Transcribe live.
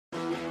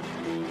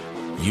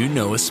You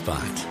know a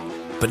spot,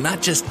 but not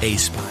just a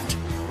spot,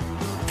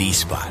 the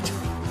spot.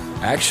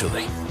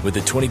 Actually, with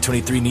the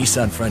 2023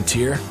 Nissan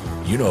Frontier,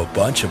 you know a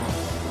bunch of them.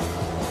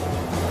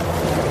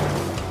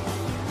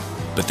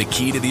 But the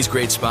key to these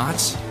great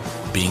spots?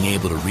 Being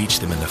able to reach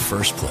them in the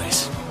first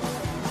place.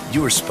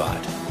 Your spot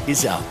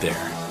is out there.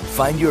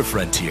 Find your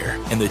Frontier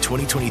in the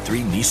 2023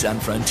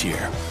 Nissan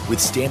Frontier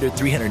with standard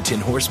 310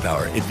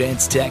 horsepower,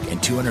 advanced tech,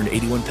 and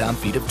 281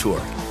 pound-feet of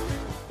torque.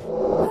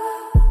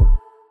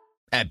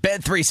 At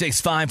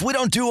Bet365, we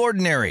don't do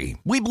ordinary.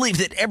 We believe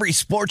that every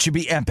sport should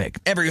be epic.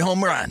 Every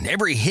home run,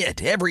 every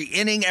hit, every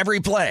inning, every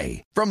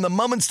play. From the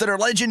moments that are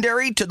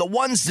legendary to the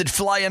ones that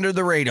fly under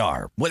the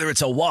radar. Whether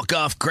it's a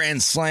walk-off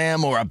grand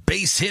slam or a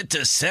base hit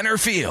to center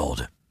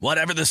field.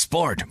 Whatever the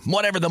sport,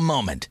 whatever the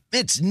moment,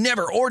 it's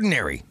never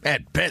ordinary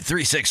at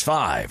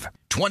Bet365.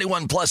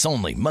 21 plus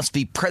only. Must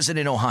be present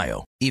in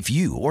Ohio. If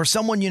you or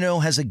someone you know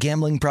has a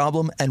gambling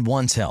problem and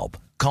wants help,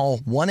 call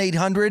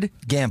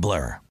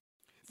 1-800-GAMBLER.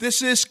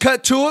 This is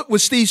Cut to It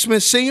with Steve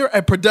Smith Sr.,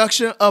 a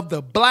production of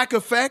The Black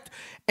Effect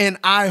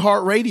and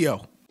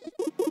iHeartRadio.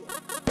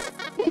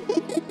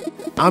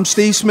 I'm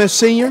Steve Smith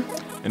Sr.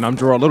 And I'm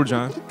Gerard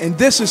Littlejohn. And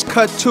this is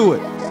Cut to It.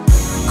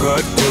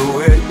 Cut to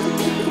it,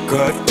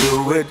 cut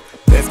to it.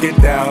 Let's get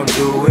down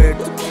to it,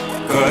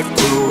 cut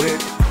to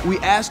it. We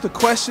ask the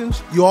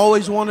questions you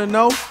always want to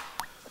know,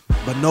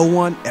 but no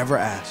one ever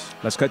asks.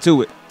 Let's cut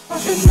to it.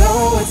 You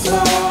know it's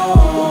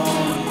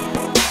on.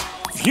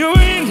 If you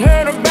ain't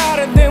heard about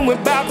it, then we're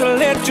about to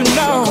let you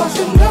know. Cause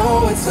you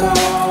know it's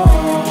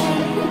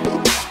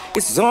on.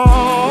 It's on.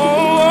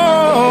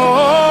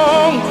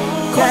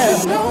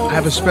 Cause you know I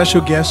have a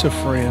special guest, a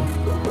friend,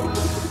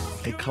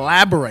 a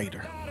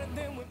collaborator,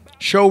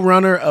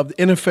 showrunner of the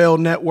NFL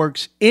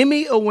Network's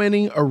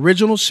Emmy-winning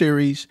original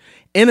series,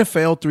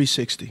 NFL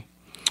 360.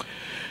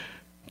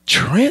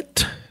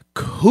 Trent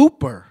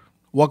Cooper.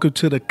 Welcome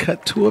to the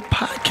Cut to It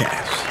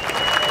podcast.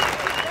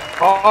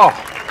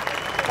 Oh,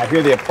 I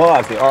hear the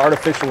applause, the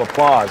artificial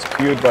applause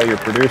cued by your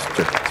producer.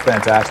 It's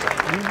fantastic.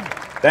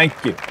 Thank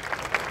you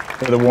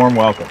for the warm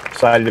welcome.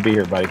 Excited to be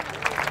here, buddy.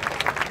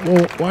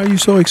 Well, why are you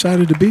so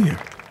excited to be here?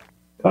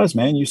 Because,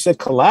 man, you said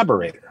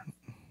collaborator.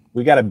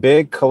 We got a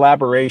big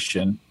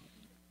collaboration.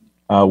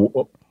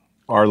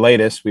 Our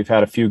latest. We've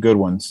had a few good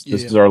ones.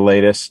 This is our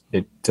latest.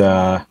 It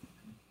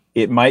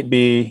might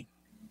be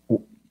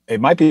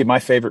my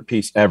favorite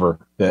piece ever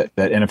that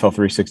NFL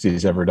 360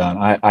 has ever done.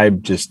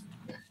 I'm just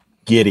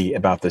giddy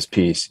about this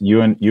piece.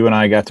 You and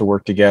I got to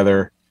work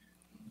together.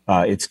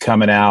 It's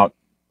coming out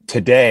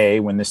today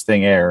when this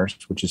thing airs,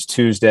 which is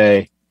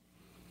Tuesday,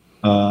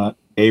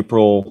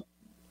 April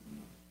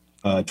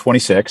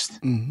 26th.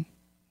 Mm-hmm.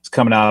 It's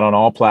coming out on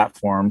all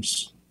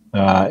platforms.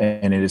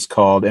 And it is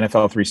called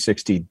NFL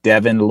 360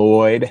 Devin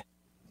Lloyd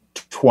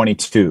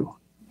 22.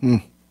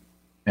 And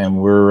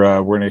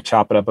we're going to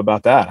chop it up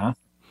about that, huh?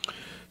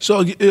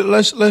 So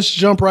let's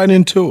jump right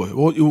into it.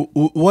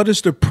 What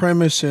is the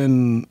premise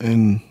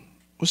and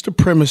what's the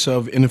premise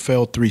of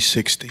NFL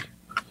 360?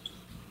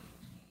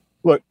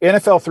 Look,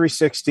 NFL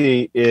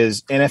 360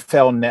 is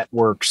NFL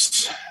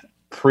Network's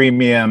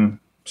premium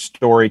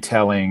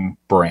storytelling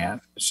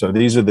brand. So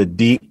these are the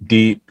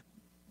deep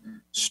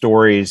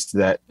stories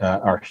that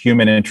are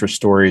human interest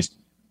stories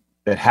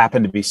that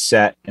happen to be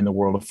set in the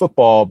world of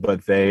football,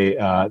 but they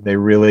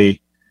really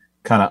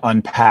kind of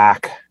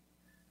unpack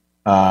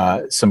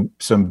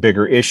some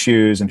bigger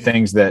issues and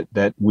things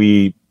that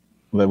we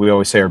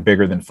always say are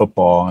bigger than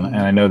football. And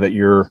I know that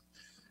your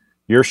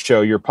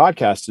show, your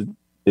podcast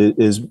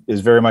is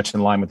very much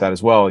in line with that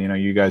as well. You know,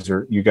 you guys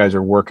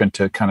are working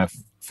to kind of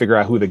figure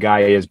out who the guy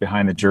is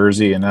behind the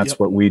jersey, and that's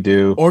what we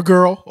do. Or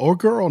girl,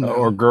 no.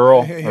 or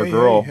girl. Hey.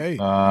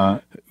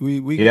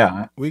 We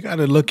got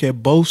to look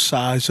at both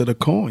sides of the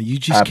coin. You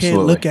just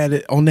can't look at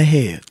it on the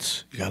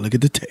heads. You got to look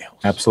at the tails.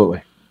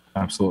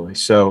 Absolutely.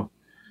 So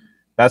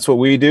that's what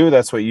we do.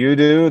 That's what you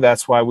do.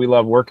 That's why we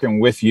love working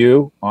with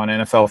you on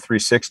NFL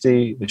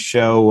 360. The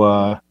show,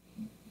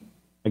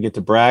 I get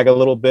to brag a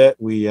little bit.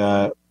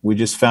 We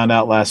just found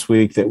out last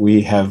week that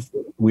we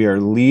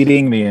are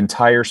leading the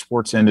entire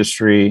sports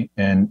industry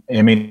in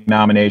Emmy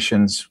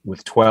nominations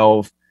with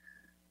 12.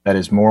 That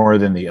is more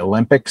than the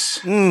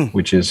Olympics,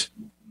 which is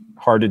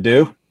hard to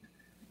do.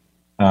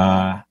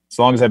 As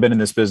long as I've been in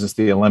this business,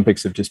 the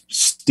Olympics have just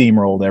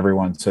steamrolled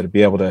everyone. So to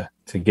be able to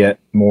get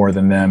more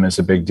than them is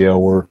a big deal.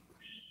 We're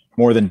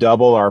more than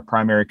double our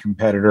primary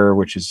competitor,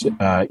 which is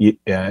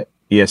ESPN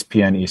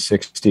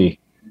E60.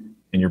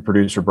 And your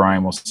producer,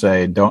 Brian, will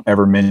say, don't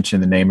ever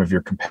mention the name of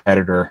your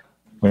competitor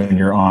when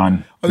you're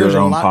on your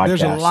own podcast.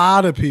 There's a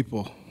lot of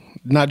people,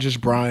 not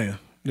just Brian.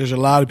 There's a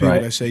lot of people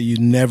that say you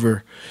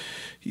never.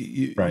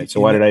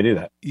 So why did I do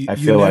that? I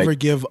feel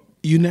like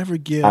you never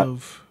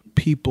give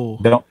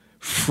people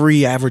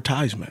free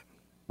advertisement.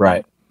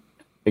 Right.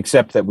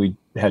 Except that we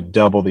had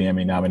double the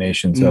Emmy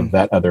nominations of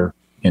that other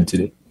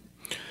entity,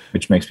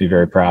 which makes me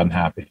very proud and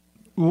happy.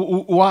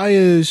 Why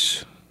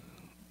is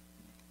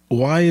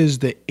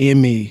the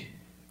Emmy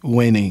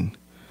winning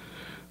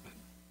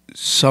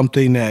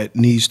something that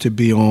needs to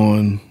be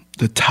on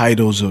the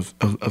titles of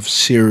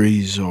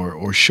series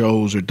or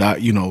shows or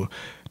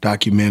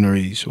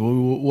documentaries?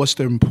 What's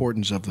the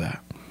importance of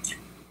that?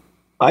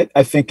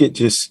 I think it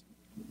just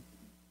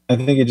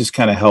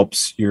kind of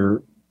helps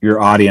your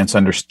audience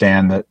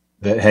understand that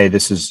hey,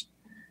 this is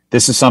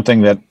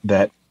something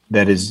that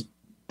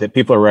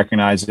people are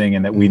recognizing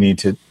and that we need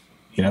to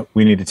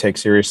take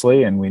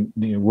seriously, and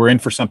we're in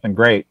for something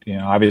great.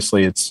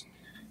 Obviously it's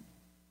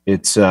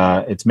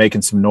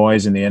making some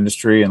noise in the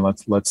industry, and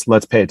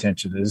let's pay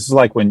attention. This is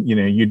like when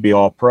you'd be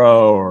all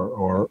pro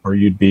or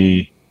you'd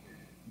be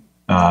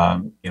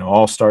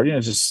all star.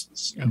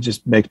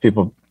 Just makes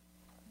people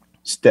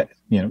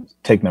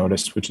take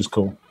notice, which is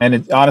cool.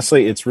 And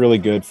honestly, it's really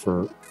good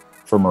for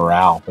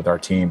morale with our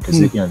team, because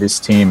this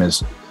team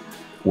is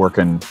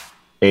working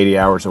 80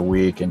 hours a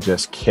week and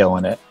just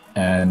killing it.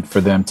 And for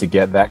them to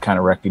get that kind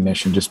of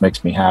recognition just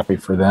makes me happy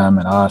for them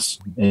and us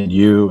and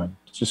you, and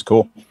it's just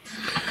cool.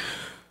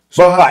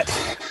 So but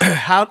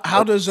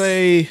how does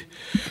a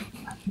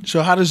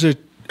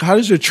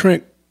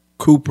Trent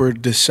Cooper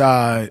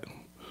decide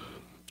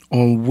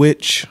on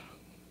which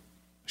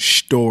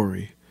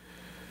story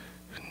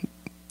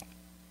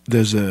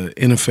there's a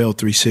NFL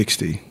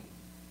 360?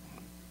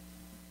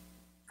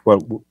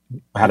 Well,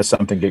 how does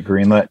something get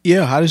greenlit?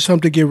 Yeah, how does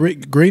something get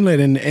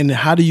greenlit, and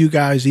how do you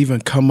guys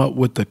even come up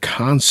with the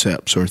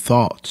concepts or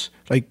thoughts?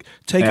 Like,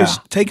 take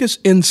us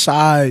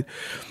inside.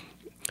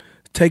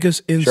 Take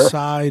us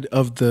inside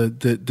of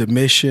the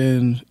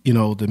mission,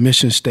 the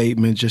mission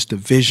statement, just the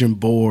vision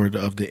board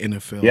of the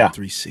NFL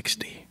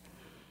 360.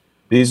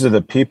 These are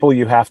the people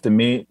you have to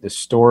meet, the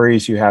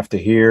stories you have to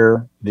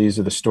hear. These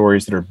are the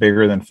stories that are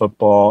bigger than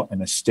football,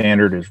 and the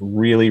standard is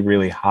really,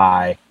 really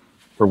high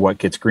for what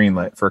gets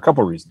greenlit for a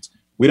couple of reasons.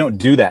 We don't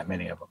do that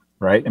many of them,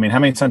 right? I mean, how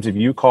many times have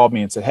you called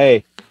me and said,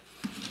 "Hey,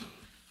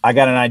 I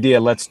got an idea,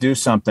 let's do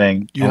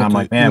something," and I'm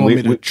like, "Man,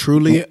 we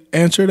truly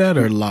answer that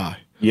or lie?"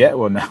 Yeah,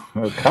 well, no,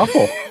 a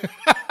couple.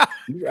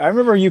 I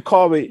remember you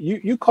called me.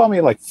 You called me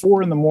at like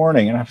 4 a.m,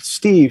 and I'm,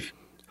 Steve,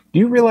 do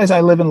you realize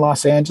I live in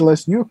Los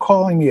Angeles? You were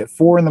calling me at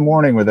 4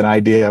 a.m. with an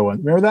idea.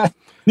 Remember that?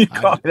 You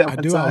called me that I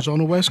do. Time. I was on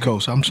the West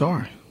Coast. I'm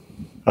sorry.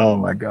 Oh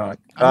my God.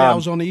 I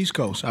was on the East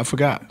Coast. I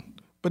forgot.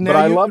 But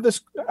I love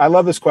this. I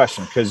love this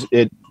question because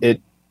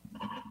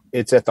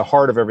it's at the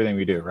heart of everything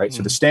we do, right?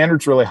 So the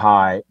standard's really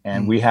high,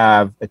 and we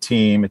have a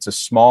team. It's a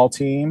small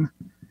team,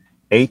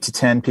 8 to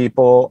 10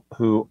 people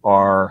who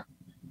are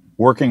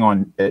working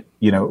on it,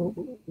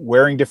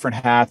 wearing different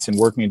hats and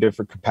working in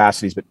different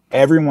capacities, but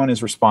everyone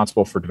is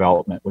responsible for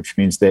development, which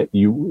means that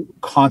you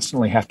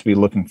constantly have to be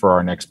looking for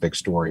our next big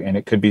story. And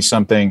it could be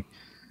something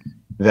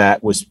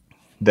that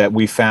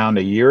we found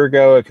a year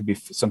ago. It could be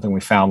something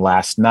we found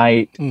last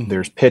night.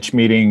 There's pitch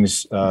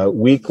meetings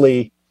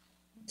weekly.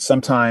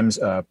 Sometimes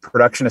a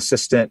production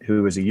assistant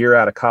who is a year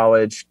out of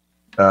college,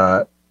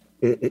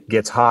 it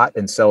gets hot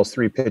and sells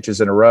 3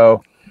 pitches in a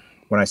row.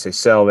 When I say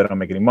sell, they don't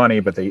make any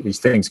money, but these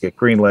things get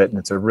greenlit, and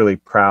it's a really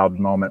proud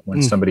moment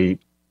when somebody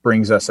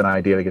brings us an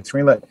idea that gets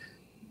greenlit.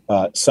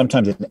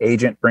 Sometimes an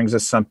agent brings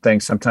us something.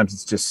 Sometimes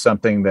it's just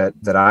something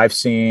that I've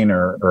seen,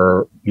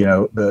 or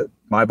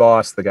my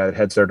boss, the guy that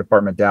heads our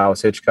department,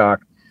 Dallas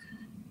Hitchcock,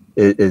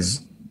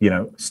 is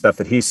stuff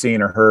that he's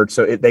seen or heard.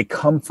 So they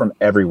come from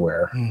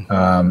everywhere.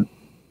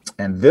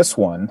 And this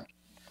one,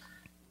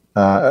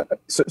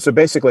 so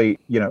basically,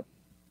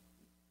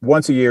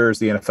 once a year is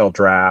the NFL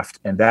draft,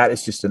 and that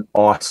is just an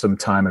awesome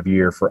time of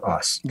year for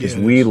us because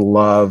we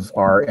love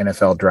our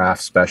NFL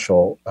draft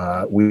special.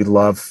 We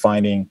love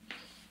finding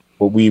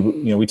what we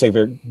take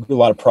a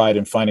lot of pride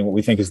in finding what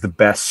we think is the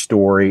best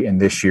story in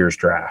this year's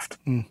draft.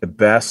 The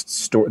best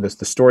story, the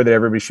story that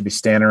everybody should be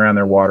standing around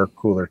their water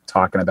cooler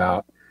talking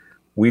about.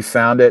 We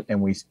found it,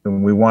 and we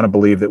want to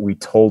believe that we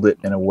told it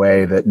in a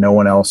way that no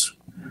one else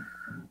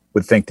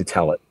would think to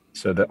tell it.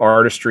 So the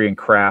artistry and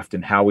craft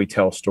and how we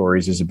tell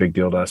stories is a big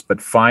deal to us,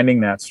 but finding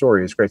that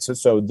story is great.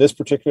 So this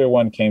particular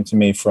one came to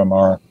me from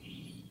our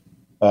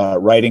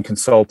writing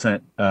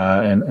consultant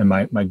and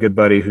my good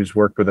buddy who's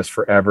worked with us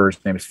forever.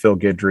 His name is Phil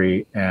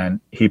Guidry, and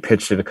he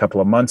pitched it a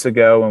couple of months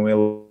ago, and we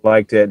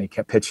liked it, and he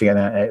kept pitching it,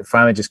 and it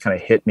finally just kind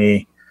of hit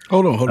me.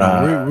 Hold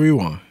on.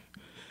 Rewind.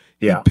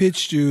 Yeah. He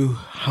pitched you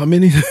how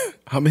many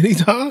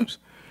times?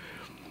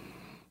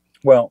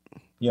 Well,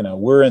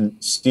 we're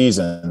in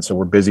season, so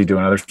we're busy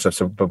doing other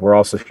stuff. But we're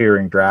also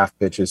hearing draft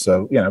pitches.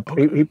 So,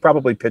 he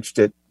probably pitched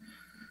it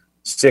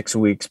 6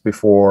 weeks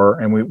before,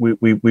 and we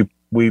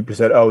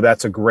said, "Oh,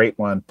 that's a great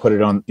one. Put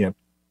it on,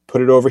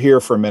 put it over here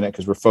for a minute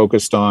because we're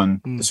focused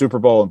on the Super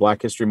Bowl and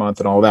Black History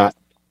Month and all that."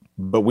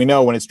 But we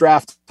know when it's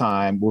draft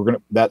time,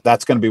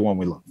 that's gonna be one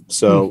we love.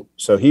 So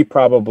he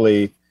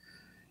probably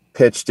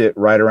pitched it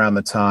right around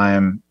the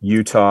time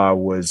Utah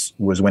was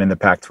winning the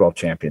Pac-12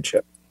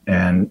 championship,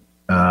 and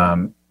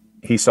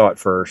he saw it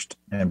first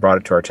and brought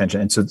it to our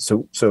attention. And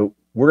so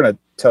we're going to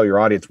tell your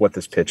audience what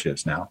this pitch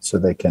is now, so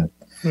they can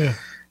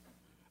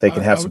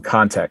have some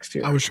context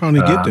here. I was trying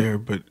to get there,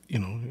 but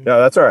no,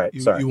 that's all right.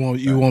 Sorry.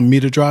 You want me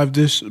to drive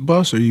this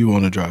bus, or you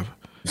want to drive?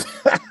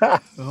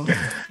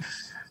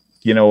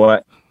 You know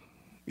what?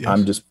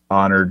 I'm just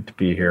honored to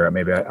be here.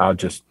 Maybe I'll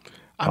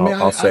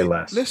say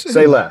less. Listen,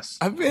 say less.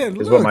 I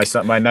mean, is what my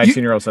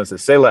 19-year-old son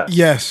says. Say less.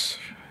 Yes.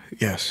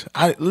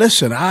 I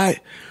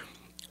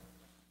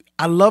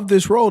love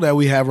this role that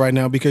we have right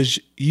now because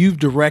you've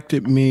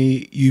directed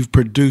me, you've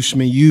produced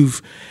me,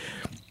 you've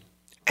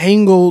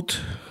angled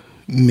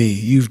me,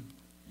 you've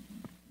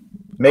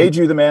made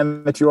you the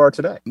man that you are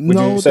today. Would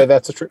you say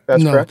that's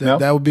correct? No,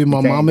 that would be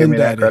my mom and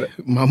daddy.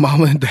 My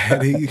mom and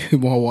daddy,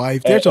 my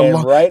wife. There's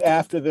right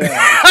after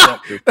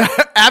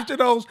that. After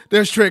those,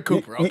 there's Trent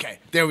Cooper. Okay,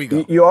 there we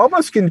go. You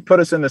almost can put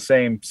us in the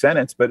same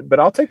sentence, but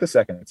I'll take the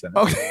second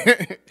sentence.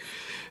 Okay.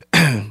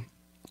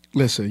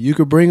 Listen, you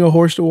could bring a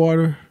horse to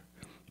water,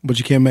 but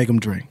you can't make him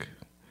drink.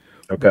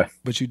 Okay.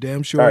 But you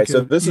damn sure. All right, so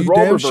this is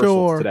role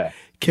reversal today.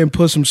 Can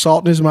put some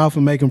salt in his mouth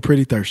and make him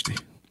pretty thirsty.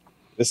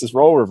 This is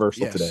role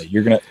reversal today.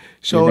 You get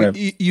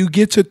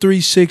to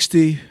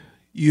 360.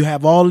 You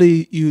have all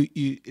the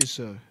it's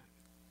a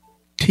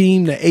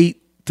team to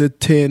 8 to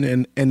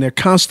 10, and they're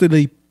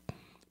constantly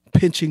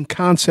pitching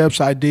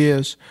concepts,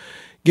 ideas,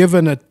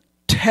 given a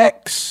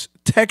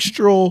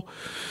textural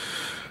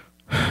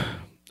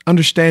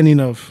understanding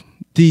of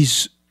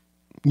these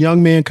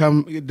young men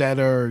that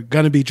are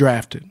going to be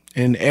drafted.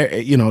 And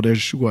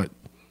there's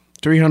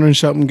 300 and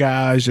something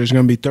guys. There's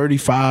going to be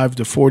 35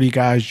 to 40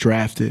 guys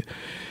drafted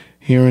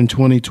here in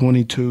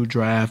 2022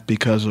 draft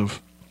because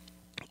of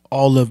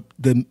all of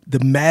the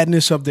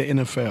madness of the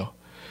NFL.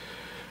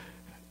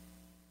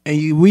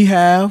 And we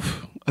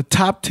have a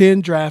top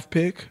 10 draft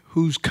pick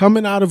who's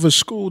coming out of a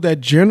school that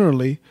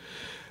generally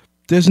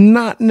does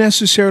not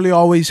necessarily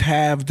always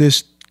have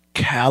this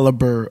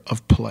caliber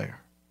of player.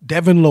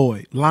 Devin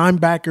Lloyd,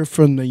 linebacker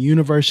from the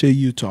University of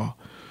Utah,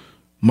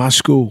 my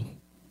school.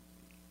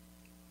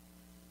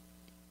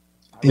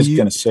 I was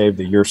going to save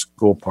the your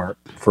school part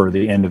for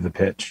the end of the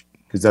pitch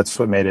because that's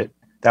what made it.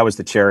 That was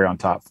the cherry on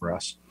top for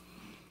us.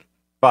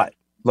 But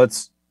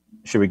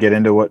should we get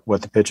into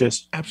what the pitch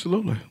is?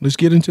 Absolutely. Let's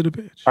get into the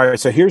pitch. All right.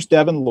 So here's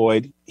Devin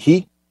Lloyd.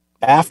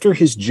 After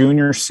his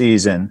junior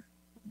season,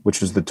 which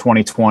was the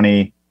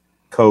 2020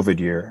 COVID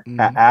year,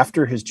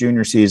 after his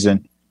junior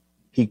season,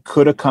 he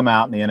could have come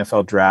out in the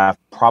NFL draft.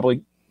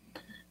 Probably,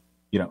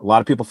 a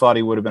lot of people thought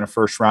he would have been a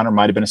first rounder,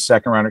 might have been a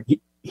second rounder.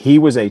 He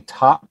was a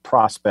top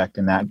prospect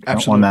in that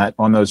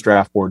on those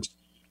draft boards,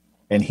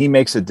 and he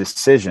makes a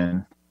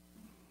decision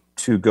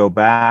to go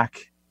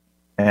back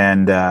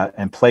and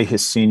play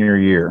his senior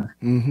year,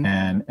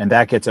 and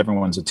that gets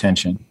everyone's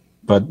attention.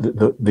 But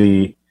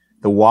the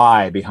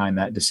why behind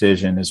that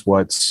decision is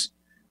what's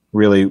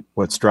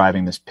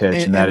driving this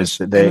pitch, and that is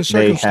that they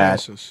had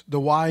the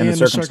why and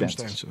the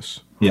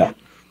circumstances. Yeah.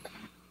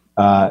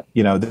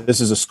 This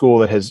is a school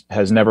that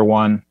has never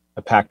won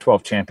a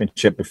Pac-12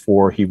 championship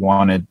before. He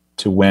wanted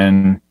to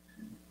win,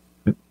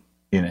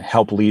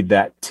 help lead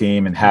that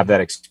team and have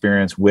that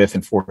experience with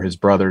and for his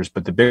brothers.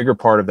 But the bigger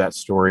part of that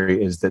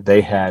story is that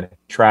they had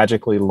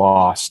tragically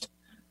lost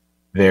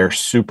their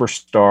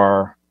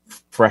superstar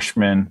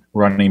freshman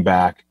running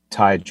back,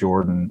 Ty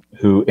Jordan,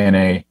 who in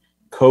a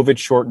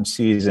COVID-shortened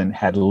season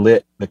had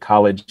lit the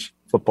college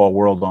football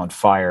world on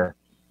fire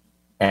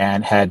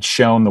and had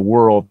shown the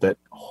world that,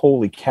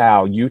 holy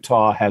cow,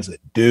 Utah has a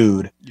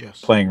dude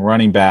playing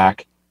running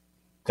back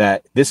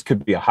that this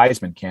could be a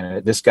Heisman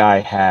candidate. This guy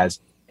has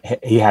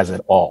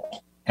it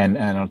all. And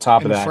on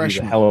top of that, he's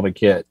a hell of a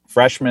kid.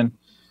 Freshman,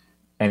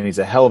 and he's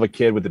a hell of a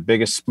kid with the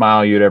biggest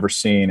smile you'd ever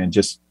seen and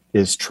just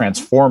is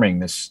transforming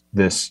this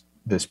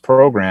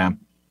program.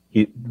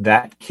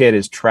 That kid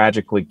is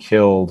tragically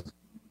killed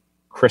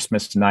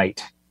Christmas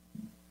night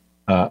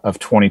of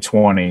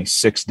 2020,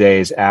 6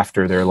 days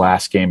after their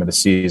last game of the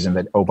season.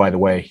 That, oh, by the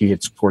way, he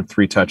had scored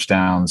 3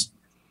 touchdowns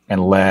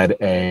and led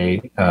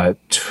a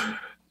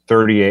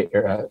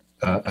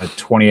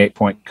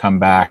 28-point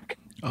comeback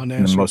in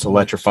the most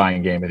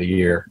electrifying game of the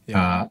year.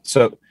 Yeah.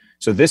 So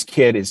this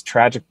kid is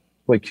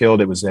tragically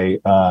killed. It was a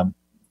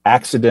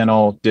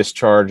accidental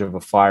discharge of a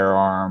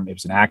firearm. It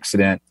was an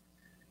accident.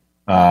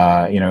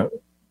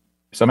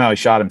 Somehow he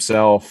shot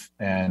himself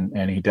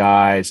and he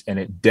dies, and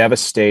it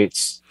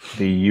devastates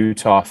the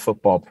Utah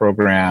football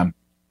program,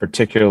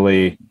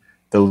 particularly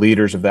the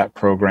leaders of that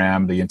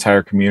program, the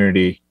entire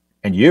community,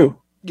 and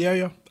you.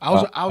 Yeah. I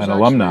was an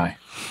alumni.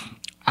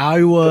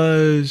 I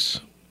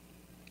was,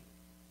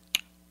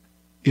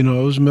 it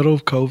was the middle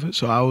of COVID,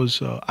 so I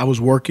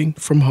was working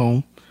from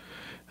home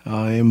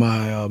in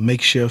my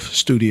makeshift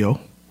studio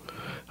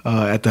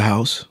at the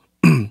house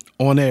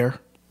on air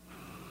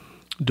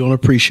doing a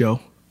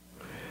pre-show.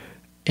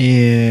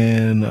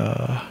 And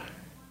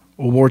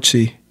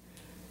Wartsy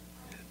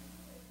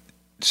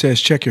says,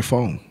 check your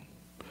phone.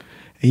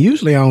 And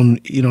usually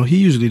he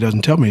usually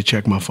doesn't tell me to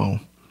check my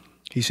phone.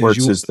 He says,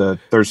 Wirtz is the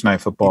Thursday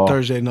night football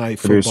producer.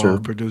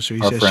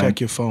 He says, friend.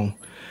 Check your phone.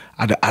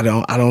 I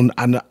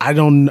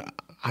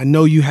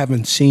know you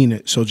haven't seen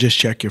it, so just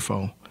check your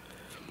phone.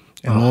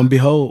 And lo and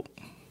behold,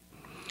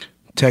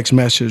 text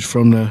message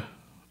from the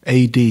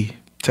AD,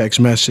 text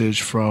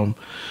message from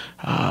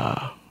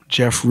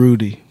Jeff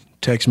Rudy,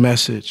 text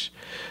message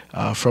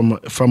from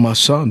my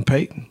son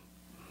Peyton.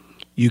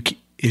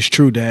 It's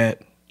true, Dad.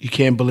 You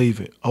can't believe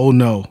it. Oh,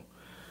 no.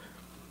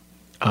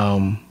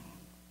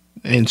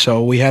 And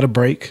so we had a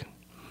break,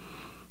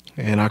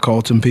 and I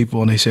called some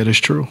people, and they said it's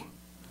true.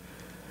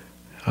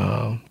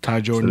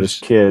 Ty Jordan. So this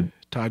kid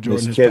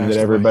that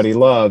everybody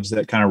loves,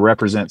 that kind of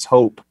represents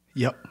hope.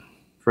 Yep.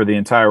 For the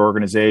entire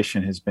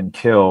organization, has been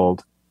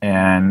killed,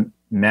 and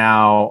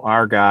now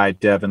our guy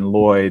Devin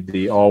Lloyd,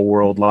 the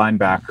all-world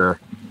linebacker,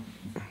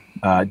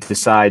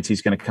 decides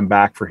he's going to come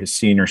back for his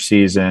senior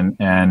season,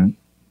 and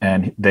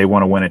they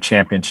want to win a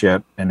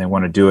championship, and they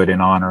want to do it in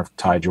honor of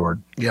Ty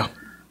Jordan. Yeah.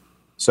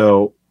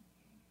 So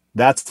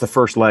that's the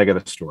first leg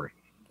of the story.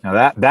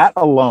 Now that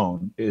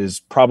alone is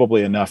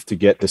probably enough to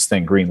get this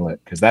thing greenlit,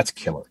 because that's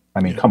killer.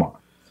 I mean, come on.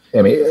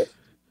 I mean,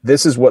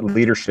 this is what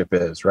leadership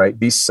is, right?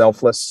 Be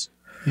selfless,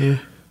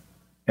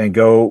 and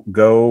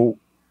go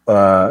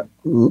try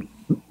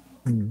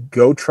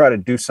to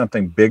do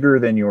something bigger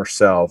than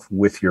yourself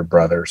with your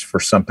brothers for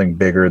something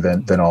bigger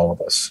than all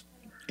of us.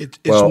 It's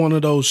one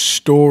of those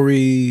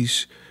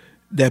stories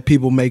that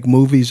people make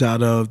movies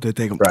out of, that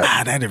they go,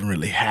 that didn't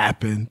really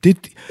happen. He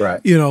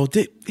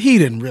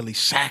didn't really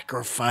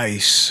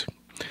sacrifice.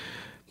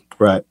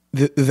 Right.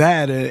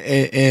 That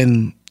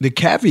and the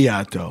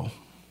caveat, though,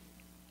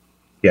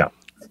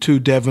 to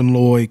Devin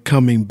Lloyd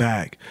coming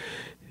back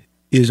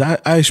is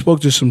I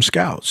spoke to some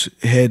scouts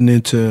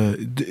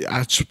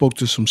I spoke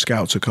to some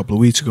scouts a couple of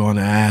weeks ago, and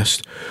I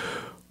asked,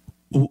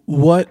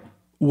 what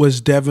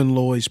was Devin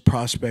Lloyd's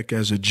prospect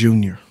as a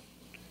junior?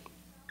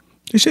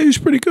 They said he was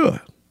pretty good.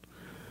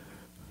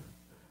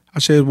 I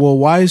said, well,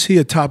 why is he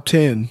a top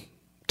 10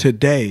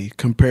 today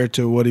compared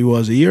to what he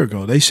was a year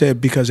ago? They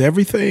said because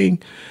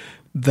everything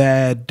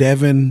that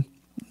Devin,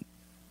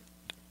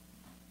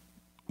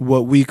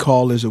 what we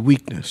call is a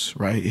weakness,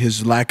 right?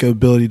 His lack of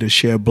ability to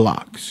share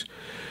blocks,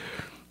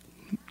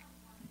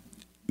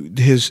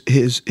 his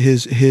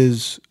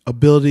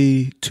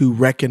ability to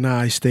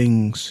recognize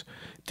things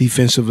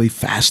defensively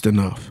fast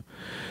enough.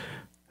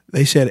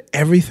 They said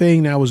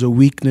everything that was a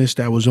weakness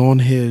that was on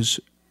his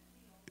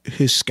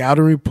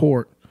scouting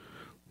report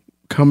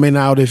coming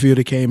out, if it would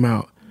have came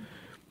out,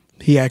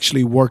 he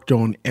actually worked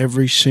on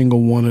every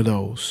single one of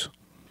those.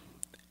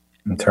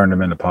 And turned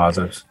them into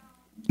positives.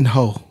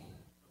 No.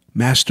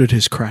 Mastered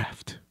his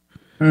craft.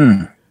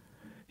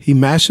 He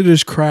mastered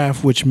his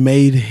craft, which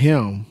made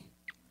him,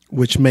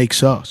 which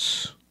makes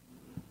us,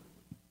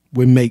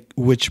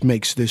 which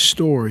makes this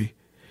story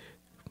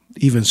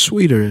even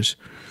sweeter, is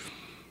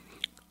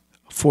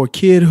for a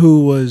kid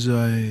who was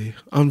a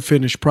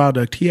unfinished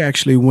product, he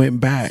actually went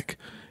back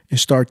and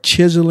started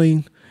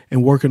chiseling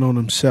and working on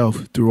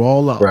himself through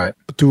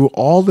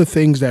all the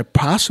things that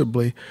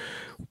probably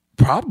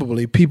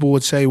people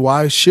would say,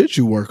 why should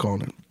you work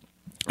on it?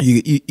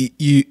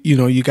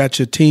 You got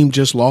your team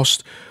just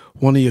lost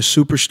one of your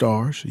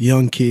superstars,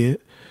 young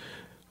kid.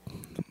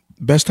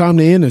 Best time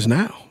to end is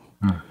now.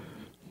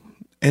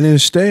 And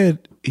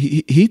instead,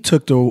 he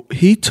took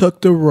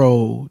the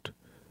road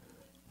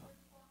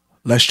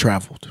less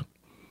traveled.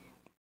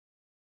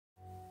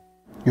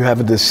 You have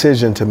a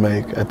decision to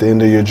make at the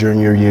end of your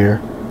junior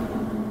year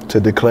to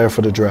declare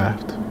for the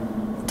draft.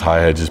 Ty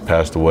had just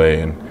passed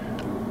away, and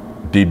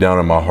deep down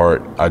in my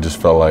heart, I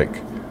just felt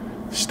like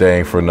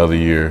staying for another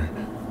year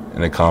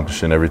and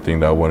accomplishing everything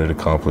that I wanted to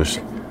accomplish.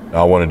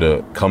 I wanted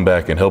to come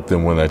back and help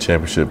them win that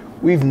championship.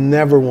 We've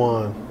never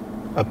won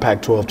a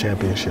Pac-12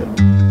 championship.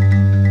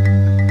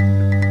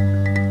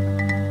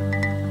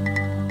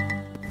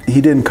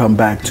 He didn't come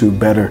back to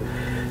better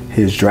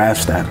his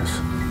draft status.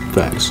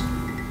 Facts.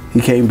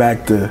 He came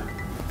back to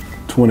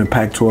win a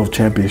Pac-12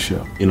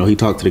 championship. You know, he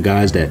talked to the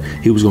guys that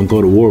he was going to go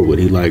to war with.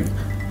 He like,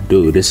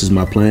 dude, this is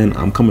my plan.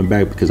 I'm coming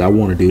back because I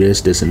want to do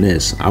this, this, and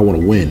this. I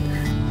want to win.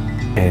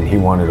 And he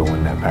wanted to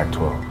win that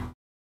Pac-12.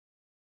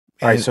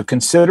 All right, so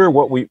consider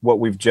what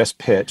we've just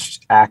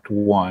pitched, Act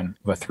 1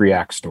 of a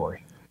 3-act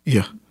story.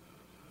 Yeah.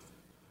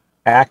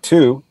 Act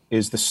 2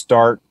 is the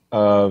start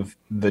of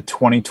the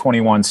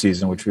 2021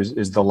 season, which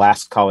is the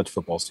last college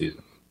football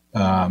season.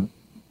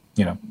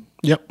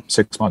 Yep.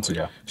 6 months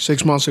ago.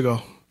 6 months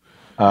ago.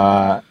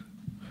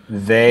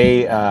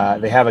 They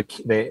have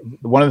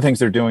one of the things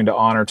they're doing to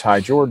honor Ty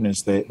Jordan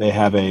is they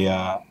have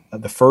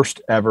the first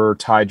ever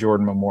Ty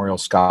Jordan Memorial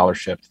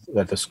Scholarship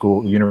that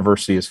the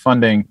university is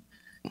funding,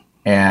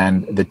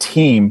 and the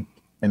team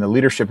and the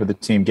leadership of the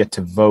team get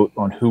to vote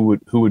on who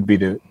would be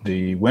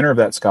the winner of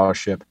that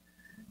scholarship,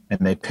 and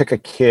they pick a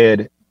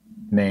kid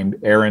named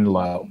Aaron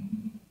Lowe.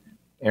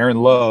 Aaron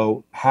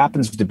Lowe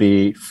happens to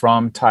be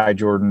from Ty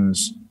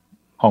Jordan's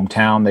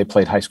hometown. They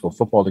played high school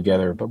football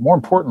together, but more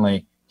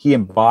importantly, he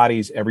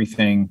embodies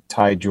everything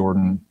Ty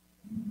Jordan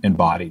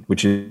embodied,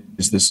 which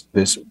is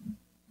this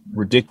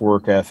ridiculous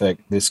work ethic,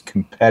 this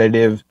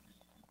competitive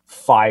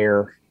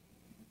fire,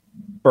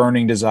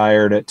 burning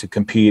desire to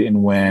compete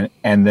and win.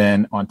 And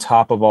then on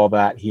top of all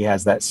that, he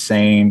has that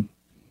same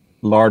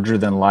larger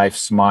than life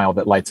smile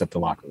that lights up the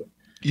locker room.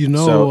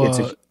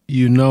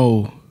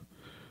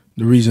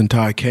 The reason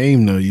Ty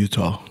came to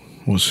Utah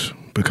was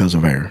because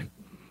of Aaron.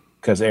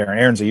 Because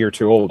Aaron's a year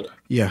too older.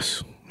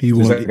 Yes. He's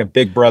like a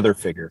big brother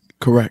figure.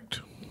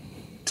 Correct.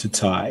 to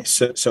Ty.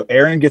 So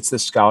Aaron gets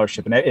this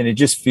scholarship, and it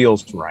just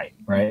feels right?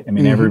 I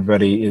mean,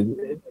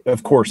 everybody,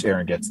 of course,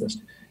 Aaron gets this.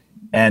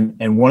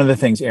 And one of the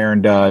things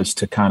Aaron does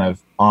to kind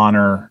of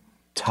honor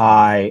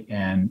Ty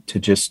and to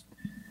just,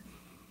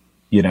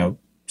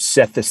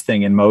 set this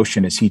thing in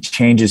motion is he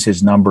changes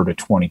his number to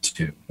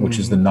 22, which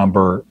is the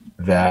number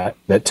that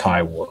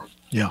Ty wore.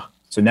 Yeah.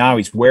 So now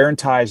he's wearing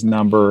Ty's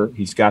number.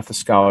 He's got the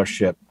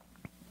scholarship.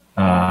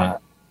 Let's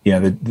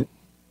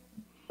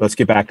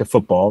get back to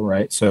football,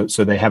 right? So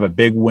they have a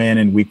big win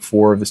in week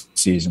 4 of the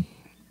season.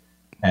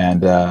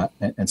 And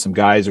some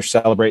guys are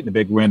celebrating the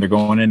big win. They're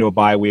going into a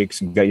bye week.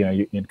 Some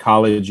in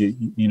college,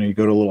 you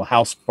go to a little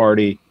house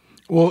party.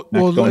 Well,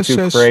 let's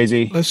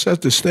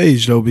set the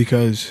stage though,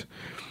 because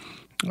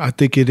I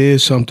think it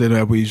is something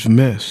that we've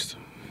missed.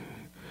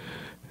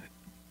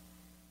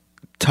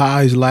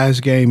 Ty's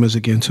last game is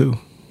against who?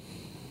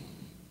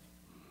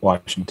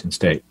 Washington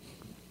State.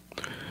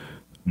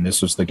 And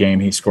this was the game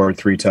he scored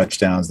 3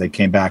 touchdowns. They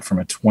came back from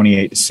a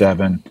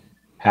 28-7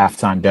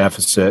 halftime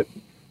deficit,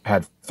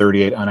 had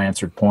 38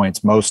 unanswered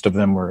points. Most of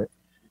them were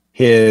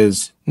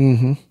his,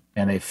 and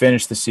they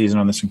finished the season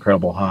on this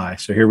incredible high.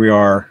 So here we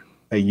are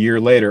a year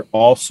later,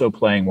 also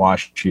playing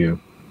Wazoo,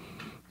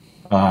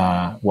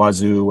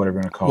 whatever you're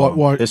going to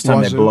call it. This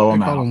time Wazoo, they blow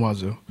them out. Call them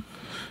Wazoo.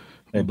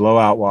 They blow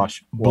out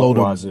blow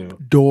Wazoo. The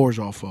doors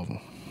off of them.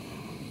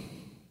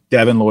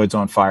 Devin Lloyd's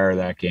on fire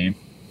that game.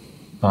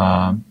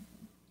 By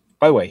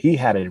the way, he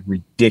had a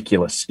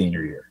ridiculous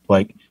senior year.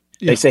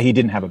 They say he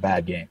didn't have a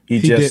bad game. He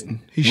just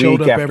didn't. He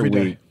showed up every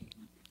day.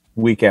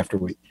 Week after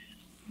week.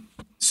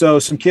 So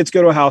some kids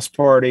go to a house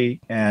party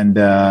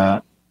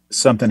and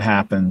something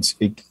happens.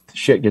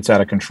 Shit gets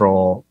out of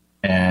control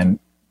and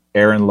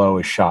Aaron Lowe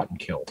is shot and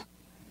killed.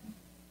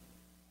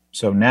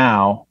 So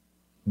now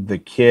the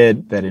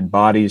kid that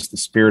embodies the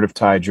spirit of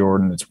Ty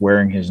Jordan, that's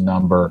wearing his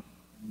number,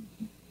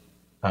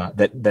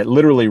 that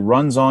literally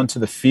runs onto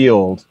the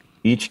field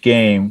each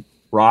game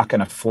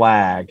rocking a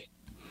flag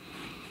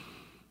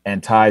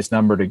and Ty's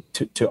number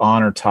to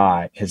honor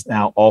Ty, has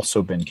now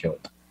also been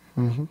killed.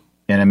 In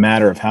a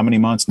matter of how many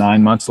months?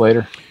 9 months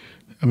later?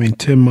 I mean,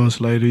 10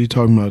 months later, you're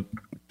talking about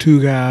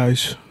two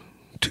guys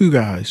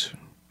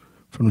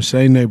from the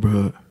same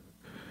neighborhood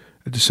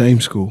at the same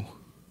school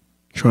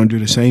trying to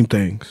do the same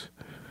things.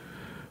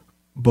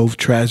 Both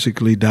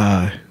tragically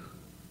die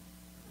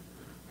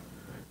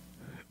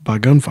by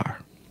gunfire.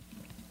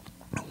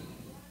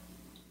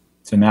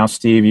 So now,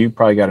 Steve, you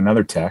probably got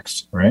another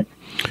text, right?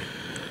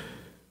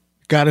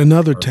 Got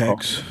another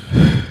text.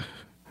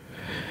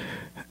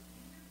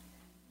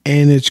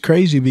 And it's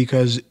crazy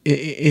because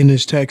in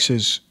his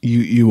texts,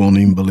 you won't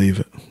even believe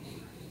it.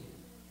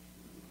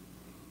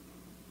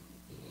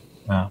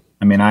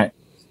 I mean,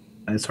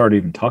 it's hard to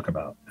even talk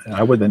about.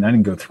 I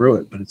didn't go through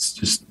it, but it's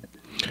just,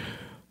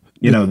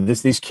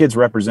 these kids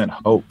represent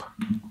hope,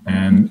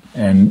 and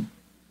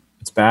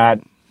it's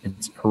bad.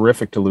 It's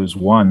horrific to lose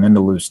one, then to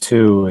lose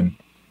two, and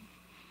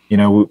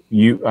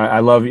I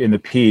love in the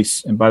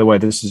piece. And by the way,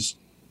 this is,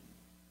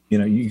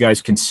 you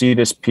guys can see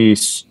this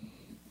piece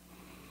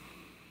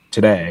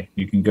today.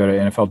 You can go to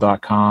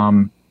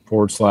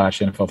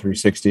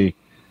NFL.com/NFL360.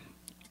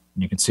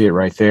 You can see it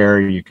right there.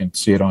 You can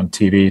see it on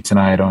TV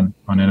tonight on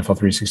NFL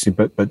 360.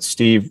 But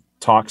Steve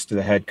talks to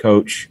the head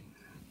coach,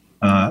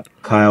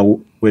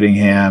 Kyle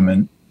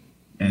Whittingham,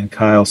 and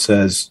Kyle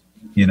says,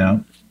 we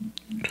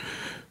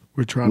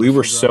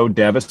were so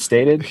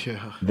devastated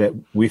that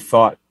we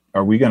thought,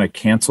 are we going to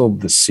cancel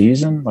the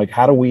season?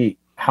 How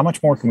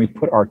much more can we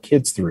put our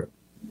kids through?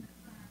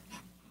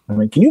 I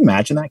mean, can you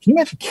imagine that? Can you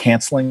imagine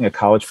canceling a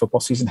college football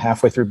season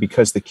halfway through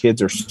because the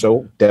kids are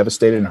so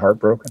devastated and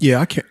heartbroken?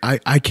 Yeah,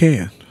 I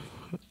can.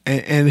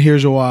 And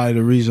here's why,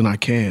 the reason I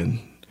can.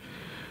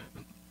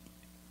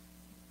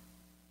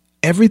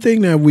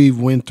 Everything that we've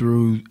went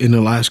through in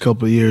the last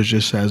couple of years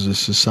just as a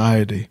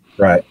society.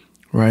 Right.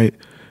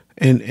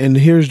 And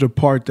here's the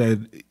part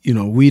that,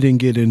 we didn't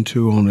get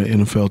into on the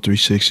NFL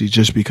 360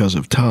 just because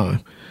of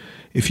time.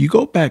 If you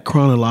go back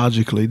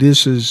chronologically,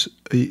 this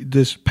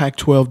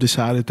Pac-12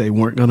 decided they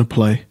weren't going to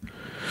play.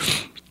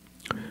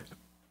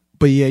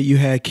 But yet you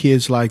had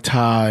kids like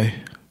Ty,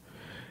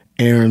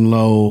 Aaron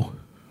Lowe,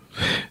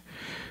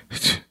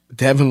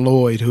 Devin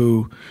Lloyd,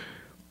 who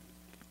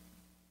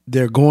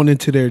they're going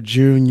into their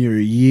junior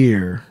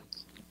year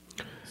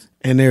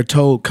and they're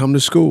told, come to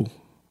school.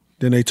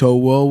 Then they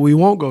told, well, we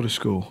won't go to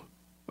school.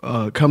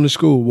 Come to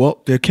school.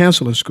 Well, they're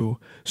canceling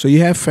school. So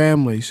you have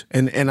families,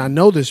 and I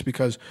know this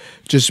because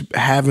just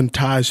having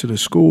ties to the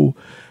school,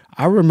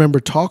 I remember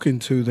talking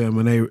to them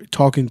and they were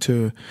talking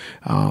to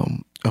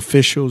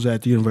officials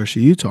at the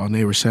University of Utah, and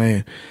they were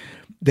saying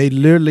they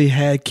literally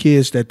had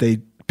kids that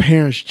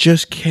parents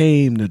just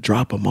came to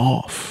drop them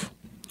off,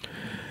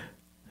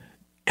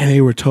 and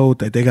they were told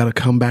that they got to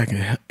come back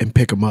and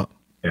pick them up.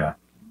 Yeah,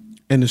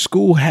 and the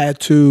school had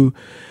to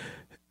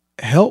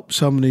help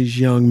some of these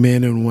young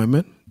men and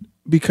women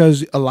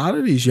because a lot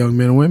of these young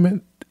men and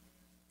women,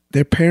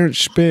 their parents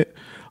spent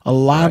a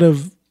lot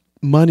of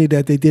money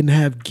that they didn't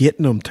have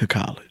getting them to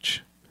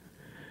college.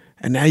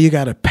 And now you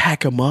got to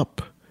pack them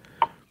up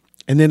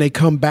and then they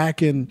come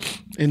back in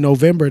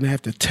November and they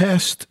have to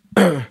test.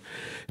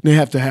 They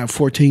have to have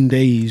 14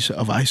 days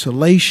of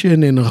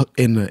isolation in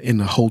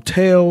the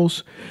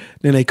hotels.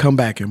 Then they come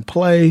back and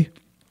play.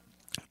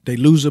 They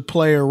lose a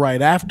player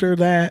right after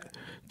that.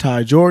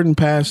 Ty Jordan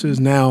passes.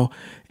 Now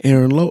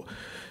Aaron Lowe.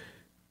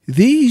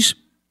 These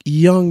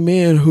young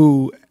men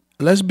who,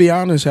 let's be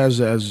honest,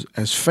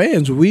 as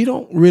fans, we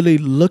don't really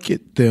look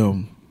at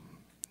them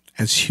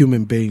as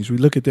human beings. We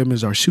look at them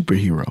as our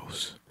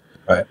superheroes.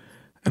 Right.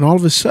 And all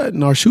of a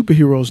sudden, our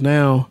superheroes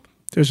now,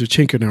 there's a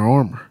chink in their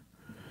armor.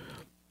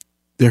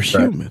 They're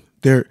human.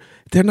 Right.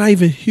 They're not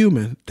even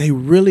human. They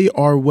really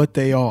are what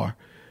they are,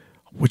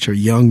 which are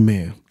young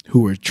men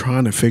who are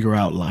trying to figure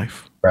out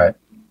life. Right.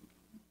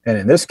 And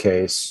in this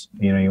case,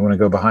 you want to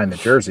go behind the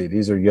jersey.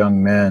 These are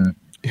young men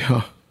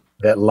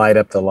that light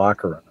up the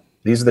locker room.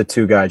 These are the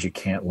two guys you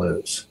can't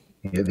lose.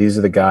 These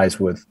are the guys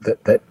with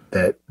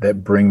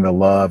that bring the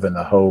love and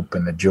the hope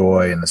and the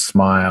joy and the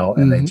smile,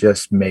 and they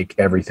just make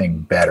everything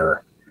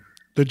better.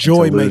 The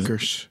joy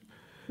makers.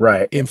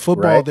 Right. In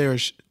football,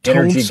 there's tone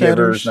energy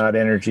setters. Givers, not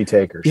energy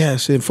takers.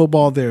 Yes, in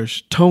football,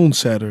 there's tone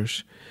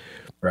setters.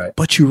 Right.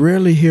 But you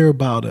rarely hear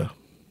about a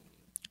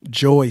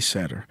joy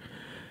setter.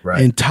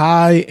 Right. And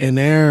Ty and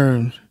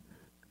Aaron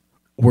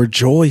were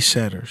joy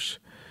setters.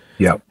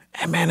 Yep.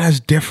 And man,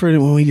 that's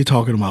different when you're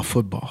talking about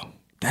football.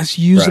 That's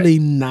usually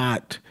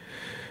not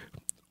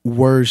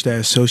words that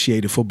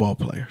associate football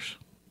players.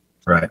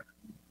 Right.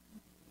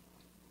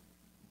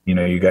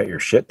 You got your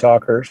shit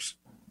talkers.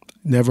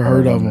 Never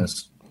heard of them.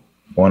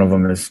 One of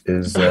them is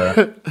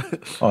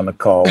on the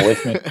call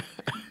with me.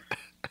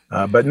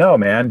 But no,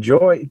 man,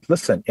 joy.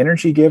 Listen,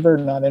 energy giver,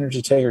 not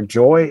energy taker.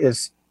 Joy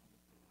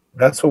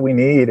that's what we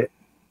need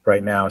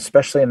right now,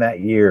 especially in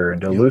that year.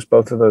 And to lose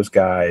both of those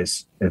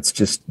guys, it's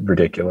just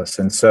ridiculous.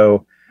 And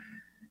so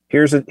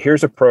here's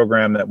a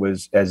program that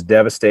was as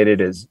devastated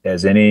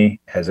as any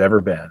has ever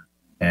been.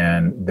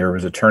 And there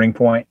was a turning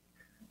point.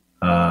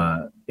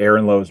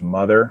 Aaron Lowe's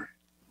mother,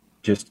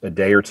 just a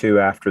day or two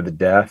after the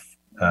death,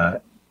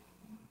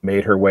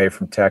 made her way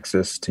from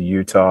Texas to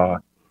Utah,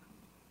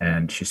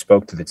 and she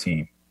spoke to the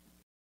team.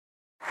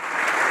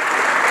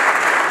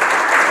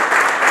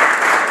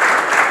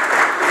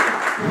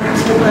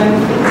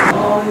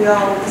 Oh,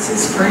 y'all, this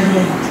is friend.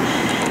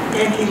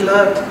 And he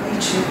loved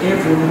each and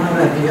every one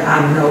of you.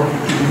 I know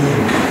he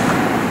did.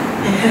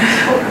 And,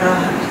 oh,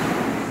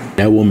 God.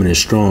 That woman is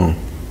strong.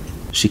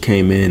 She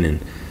came in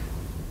and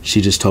she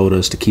just told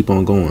us to keep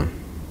on going.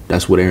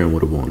 That's what Aaron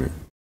would have wanted.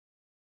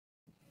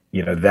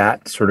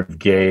 That sort of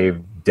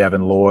gave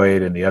Devin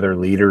Lloyd and the other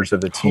leaders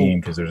of the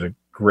team, because there's a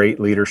great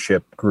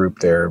leadership group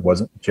there. It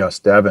wasn't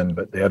just Devin,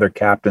 but the other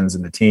captains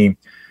in the team,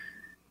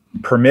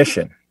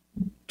 permission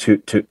to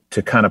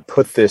kind of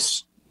put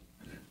this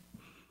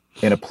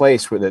in a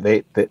place where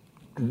they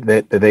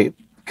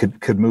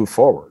could move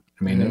forward.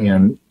 I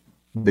mean,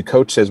 the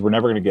coach says we're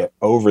never going to get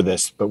over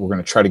this, but we're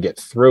going to try to get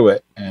through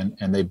it.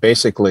 And they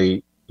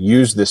basically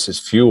used this as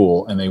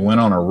fuel, and they went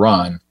on a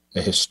run,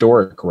 a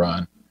historic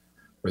run,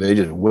 where they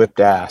just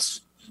whipped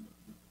ass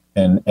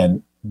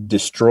and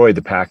destroyed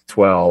the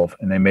Pac-12,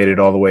 and they made it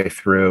all the way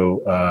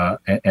through,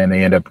 and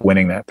they end up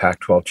winning that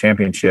Pac-12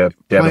 championship.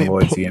 Devin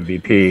Lloyd's the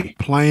MVP.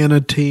 Playing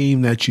a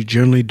team that you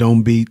generally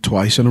don't beat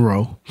twice in a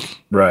row.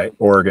 Right.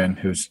 Oregon,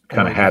 who's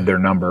kind of had their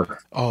number.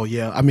 Oh,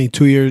 yeah. I mean,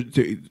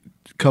 a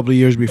couple of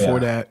years before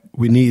that,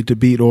 we needed to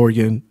beat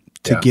Oregon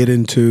to get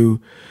into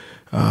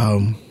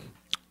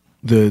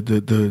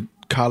the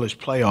college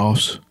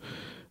playoffs.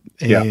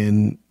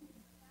 And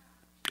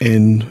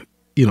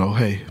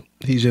hey,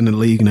 he's in the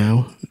league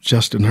now,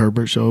 Justin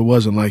Herbert. So it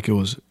wasn't like it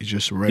was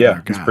just a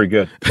regular guy. He's pretty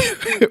good.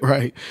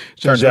 Right.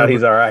 Turns out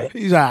he's all right.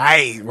 He's all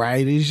right,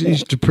 right?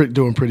 He's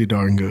doing pretty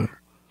darn good.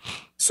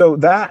 So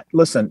that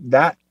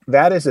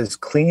is as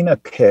clean a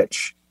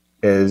pitch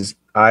as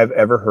I've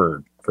ever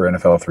heard for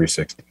NFL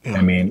 360. Yeah.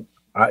 I mean,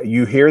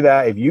 you hear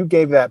that, if you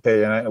gave that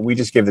pitch, and we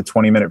just gave the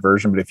 20-minute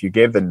version, but if you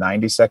gave the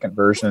 90-second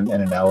version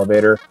in an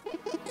elevator,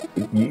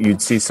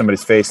 you'd see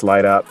somebody's face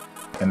light up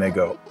and they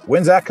go,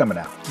 when's that coming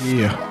out?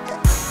 Yeah.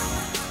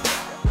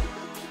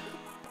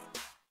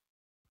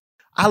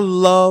 I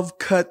love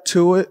Cut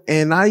to It,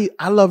 and I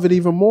love it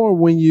even more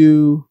when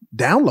you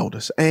download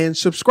us and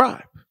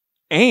subscribe.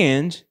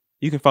 And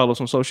you can follow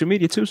us on social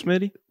media too,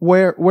 Smitty.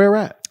 Where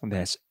at?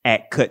 That's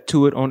at Cut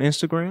to It on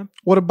Instagram.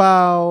 What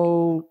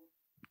about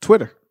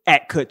Twitter?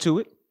 At Cut to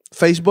It.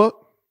 Facebook?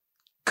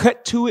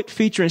 Cut to It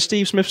featuring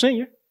Steve Smith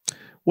Sr.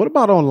 What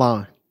about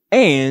online?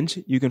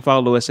 And you can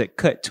follow us at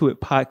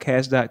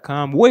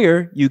cuttoitpodcast.com,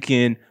 where you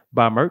can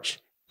buy merch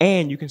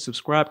and you can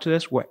subscribe to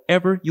us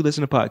wherever you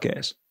listen to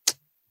podcasts.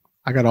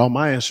 I got all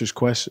my I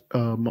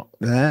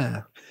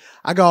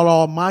got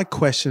all my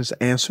questions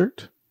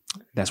answered.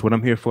 That's what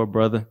I'm here for,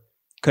 brother.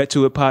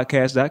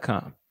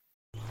 Cuttoitpodcast.com.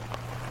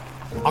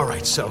 All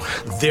right, so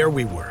there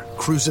we were,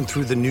 cruising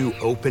through the new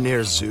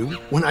open-air zoo,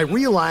 when I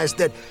realized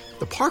that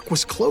the park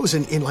was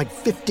closing in like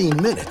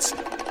 15 minutes.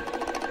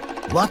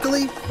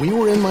 Luckily, we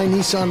were in my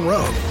Nissan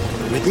Rogue.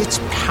 With its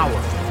powerful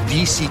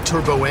VC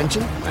turbo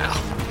engine,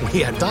 well,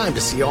 we had time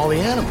to see all the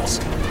animals.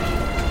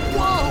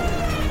 Whoa!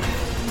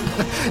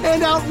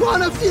 and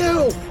outrun a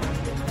few.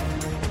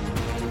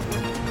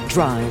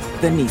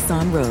 Drive the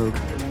Nissan Rogue.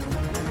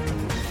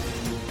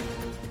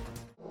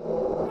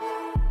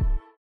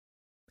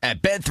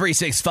 At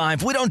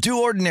Bet365, we don't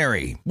do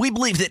ordinary. We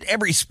believe that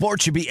every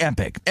sport should be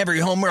epic. Every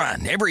home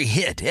run, every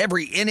hit,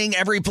 every inning,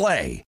 every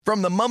play.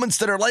 From the moments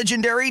that are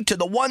legendary to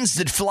the ones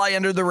that fly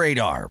under the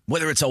radar.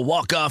 Whether it's a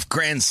walk-off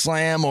grand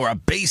slam or a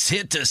base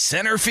hit to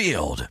center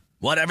field.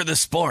 Whatever the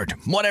sport,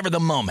 whatever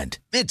the moment.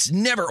 It's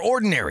never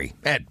ordinary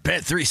at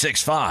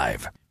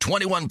Bet365.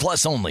 21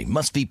 plus only.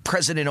 Must be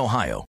present in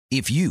Ohio.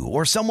 If you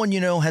or someone you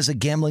know has a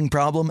gambling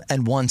problem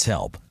and wants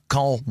help,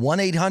 call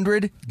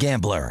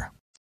 1-800-GAMBLER.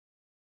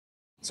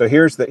 So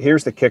here's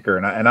the kicker,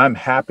 and I'm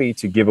happy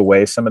to give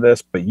away some of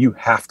this, but you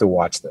have to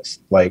watch this.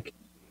 Like,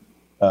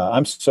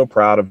 I'm so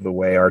proud of the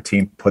way our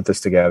team put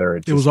this together.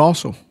 It was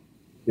awesome.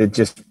 It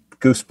just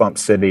goosebump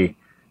city,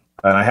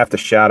 and I have to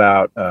shout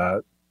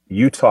out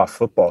Utah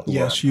football.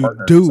 Yes, you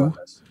do.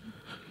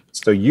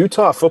 So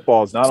Utah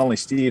football is not only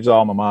Steve's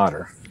alma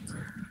mater,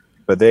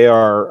 but they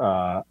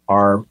are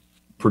our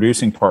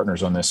producing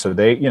partners on this. So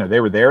they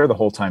were there the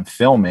whole time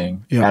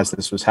filming as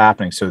this was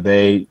happening. So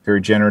they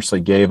very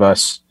generously gave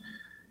us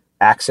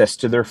access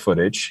to their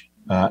footage.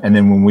 And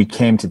then when we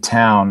came to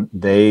town,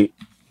 they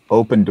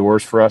opened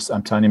doors for us.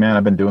 I'm telling you, man,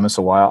 I've been doing this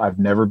a while. I've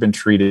never been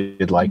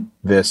treated like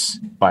this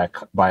by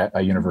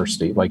a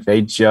university. Like,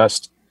 they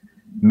just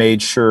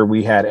made sure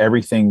we had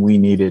everything we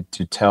needed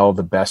to tell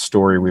the best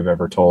story we've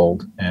ever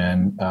told.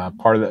 And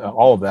part of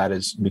all of that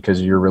is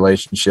because of your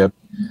relationship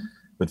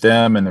with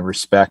them and the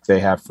respect they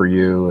have for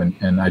you.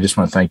 And I just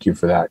want to thank you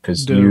for that,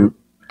 because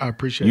I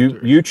appreciate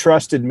it. You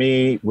trusted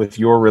me with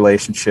your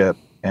relationship,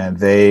 and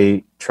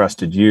they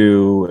trusted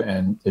you,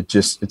 and it's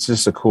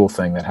just a cool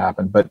thing that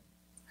happened. But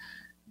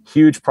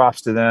huge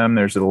props to them.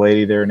 There's a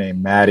lady there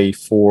named Maddie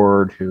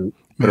Ford who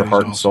put her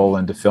heart and soul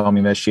into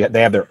filming this.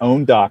 They have their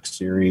own doc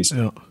series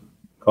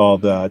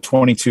called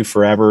 22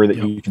 Forever that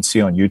you can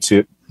see on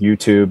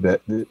YouTube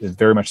that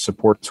very much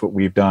supports what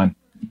we've done.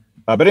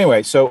 But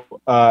anyway, so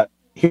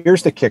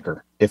here's the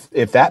kicker.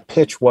 If that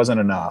pitch wasn't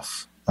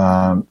enough,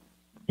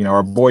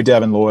 our boy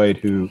Devin Lloyd,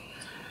 who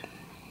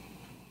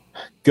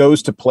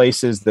goes to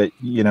places that,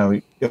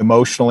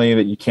 emotionally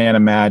that you can't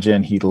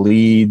imagine. He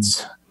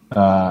leads,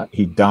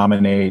 he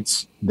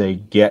dominates. They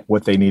get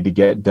what they need to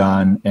get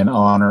done in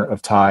honor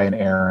of Ty and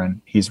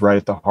Aaron. He's right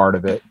at the heart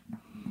of it.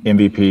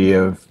 MVP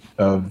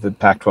of the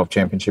Pac-12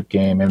 championship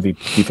game,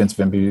 MVP,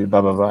 defensive MVP,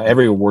 blah, blah, blah.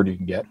 Every award you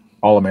can get,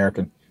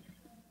 All-American.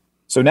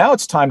 So now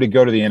it's time to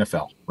go to the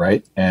NFL,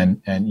 right?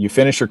 And you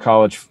finish your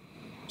college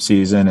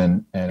season,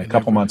 and a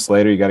couple months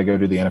later, you got to go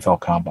to the NFL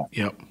Combine.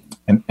 Yep.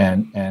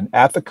 And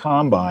at the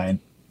Combine,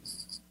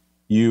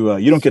 you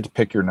don't get to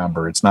pick your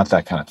number. It's not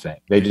that kind of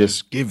thing.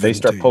 They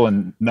start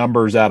pulling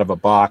numbers out of a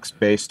box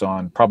based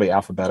on probably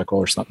alphabetical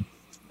or something,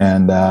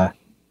 and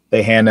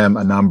they hand him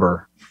a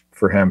number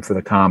for him for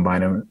the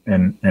Combine.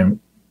 And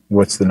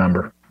what's the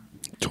number?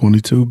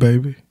 22,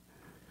 baby.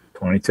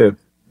 22.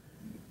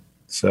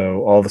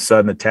 So all of a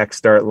sudden the texts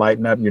start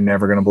lighting up. You're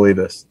never going to believe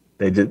this.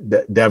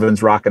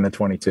 Devin's rocking the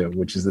 22,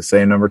 which is the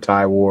same number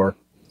Ty wore,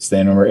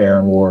 same number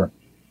Aaron wore.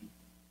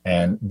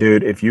 And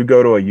dude, if you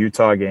go to a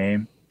Utah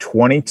game,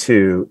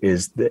 22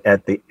 is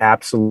at the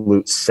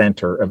absolute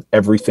center of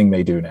everything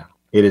they do now.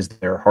 It is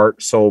their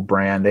heart, soul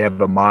brand. They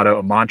have a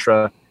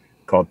mantra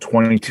called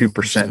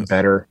 22%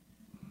 better.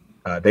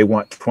 They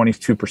want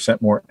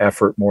 22% more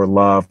effort, more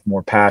love,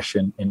 more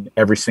passion in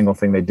every single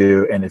thing they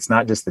do. And it's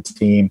not just the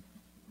team.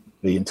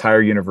 The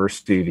entire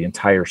university, the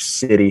entire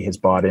city has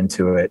bought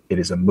into it. It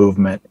is a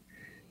movement.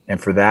 And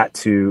for that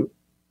to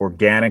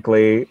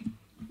organically,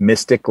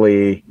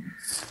 mystically,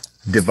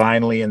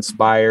 divinely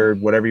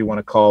inspired, whatever you want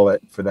to call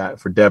it, for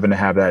Devin to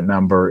have that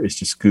number is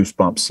just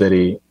goosebump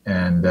city.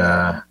 And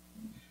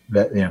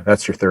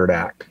that's your third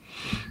act.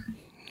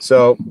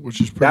 So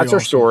that's our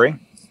story.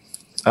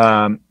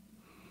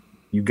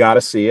 You got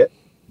to see it.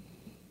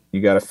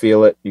 You got to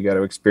feel it. You got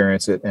to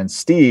experience it. And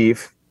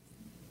Steve,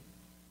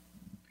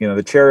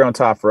 the cherry on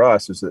top for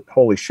us is that,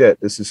 holy shit,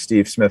 this is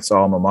Steve Smith's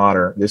alma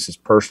mater. This is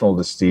personal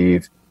to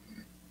Steve.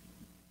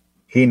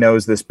 He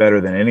knows this better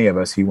than any of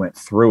us. He went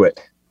through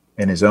it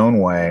in his own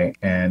way.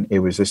 And it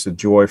was just a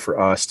joy for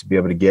us to be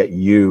able to get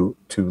you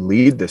to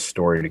lead this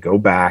story, to go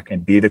back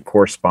and be the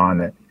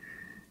correspondent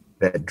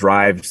that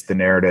drives the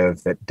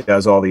narrative, that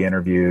does all the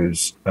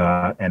interviews,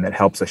 and that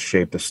helps us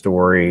shape the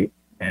story.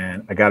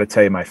 And I got to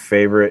tell you, my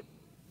favorite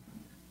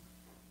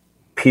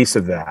piece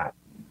of that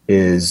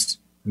is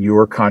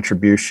your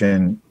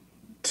contribution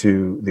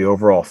to the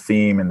overall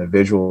theme and the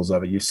visuals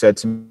of it. You said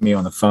to me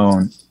on the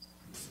phone,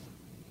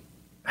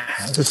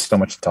 there's just so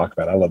much to talk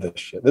about. I love this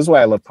shit. This is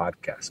why I love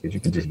podcasts, because you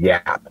can just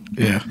yap.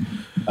 Yeah.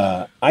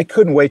 I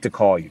couldn't wait to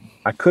call you.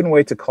 I couldn't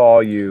wait to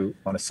call you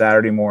on a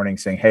Saturday morning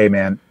saying, hey,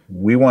 man,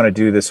 we want to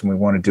do this and we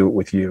want to do it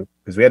with you,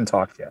 because we hadn't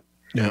talked yet.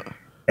 Yeah.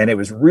 And it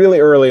was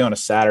really early on a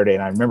Saturday,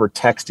 and I remember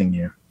texting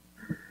you,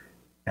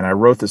 and I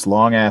wrote this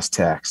long-ass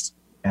text,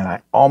 and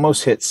I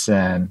almost hit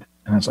send,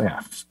 and I was like,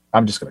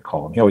 I'm just going to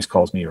call him. He always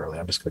calls me early.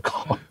 I'm just going to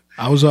call him.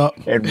 I was up.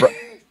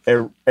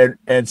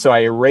 And so I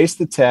erased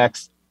the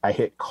text. I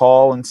hit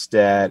call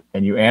instead,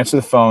 and you answer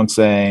the phone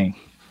saying,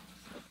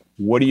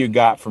 "What do you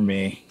got for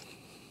me?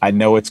 I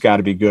know it's got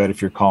to be good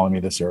if you're calling me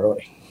this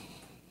early."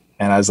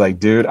 And I was like,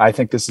 dude, I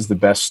think this is the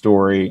best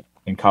story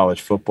in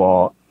college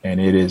football,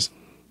 and it is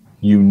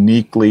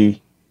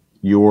uniquely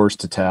yours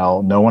to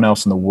tell. No one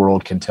else in the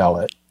world can tell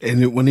it.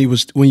 And when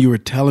you were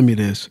telling me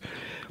this,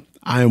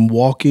 I am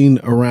walking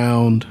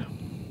around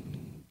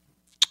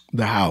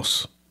the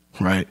house,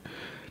 right?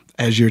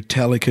 As you're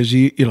telling, because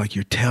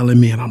you're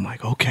telling me, and I'm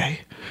like, okay.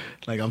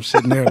 Like I'm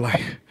sitting there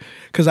like,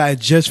 because I had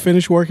just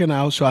finished working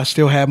out, so I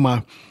still had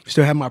my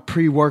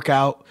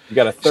pre-workout. You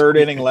got a third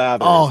inning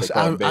lather. Oh,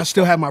 I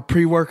still have my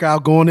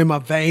pre-workout going in my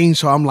veins,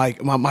 so I'm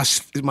like, my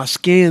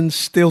skin's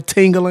still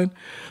tingling.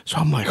 So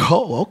I'm like,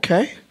 oh,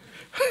 okay.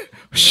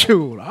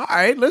 Shoot, all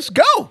right, let's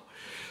go.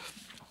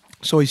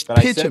 So he's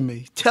pitching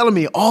me, telling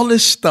me all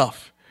this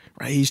stuff,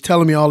 right? He's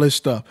telling me all this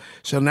stuff.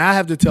 So now I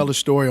have to tell the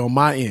story on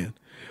my end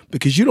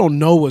because you don't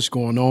know what's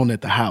going on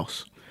at the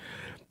house.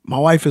 My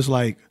wife is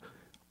like,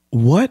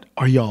 what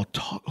are y'all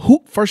talking?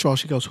 First of all,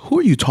 she goes, who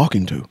are you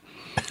talking to?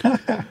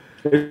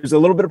 There's a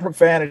little bit of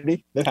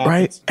profanity that happens.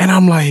 Right? And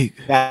I'm like,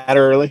 that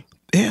early.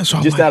 Yeah. So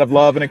I'm just like, out of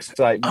love and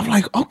excitement. I'm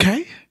like,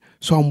 okay.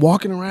 So I'm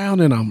walking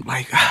around and I'm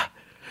like,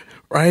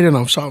 right. And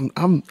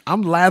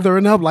I'm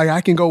lathering up like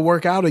I can go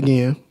work out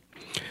again.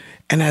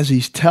 And as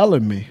he's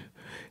telling me,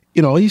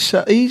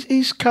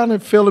 he's kind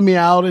of filling me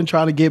out and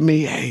trying to get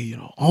me, hey,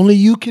 only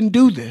you can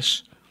do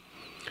this.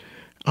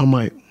 I'm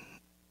like,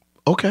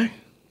 okay.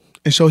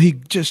 And so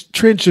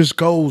Trent just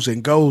goes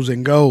and goes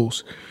and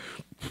goes.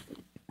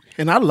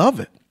 And I love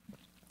it.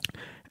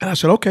 And I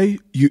said, okay,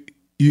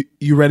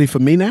 you ready for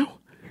me now?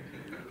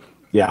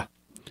 Yeah.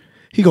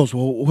 He goes,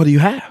 well, what do you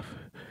have?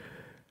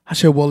 I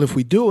said, well, if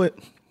we do it,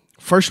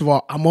 first of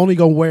all, I'm only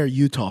going to wear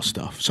Utah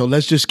stuff. So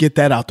let's just get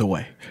that out the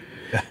way.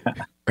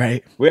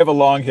 Right? We have a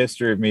long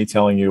history of me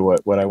telling you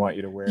what I want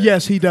you to wear.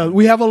 Yes, he does.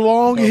 We have a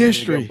long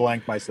history.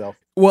 Blank myself.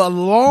 Well, a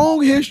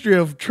long history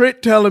of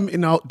Trent telling me,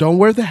 no, don't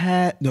wear the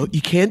hat. No,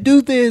 you can't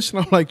do this.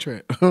 And I'm like,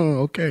 Trent,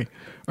 okay.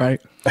 Right.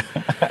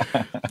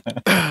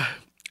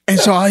 And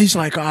so he's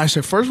like, I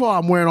said, first of all,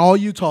 I'm wearing all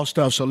Utah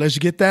stuff. So let's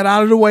get that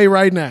out of the way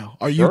right now.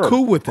 Are you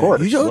cool with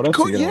that?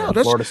 Cool? Yeah,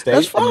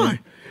 that's fine.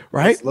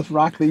 Right. Let's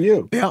rock the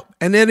U. Yeah.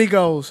 And then he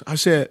goes, I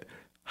said,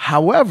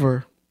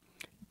 however,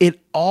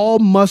 it all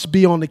must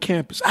be on the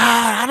campus.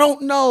 I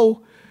don't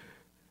know.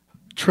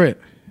 Trent,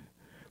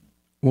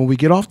 when we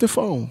get off the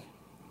phone,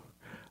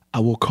 I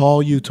will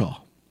call Utah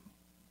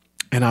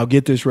and I'll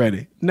get this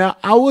ready. Now,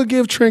 I will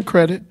give Trent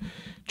credit.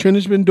 Trent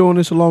has been doing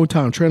this a long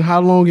time. Trent, how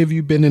long have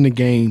you been in the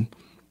game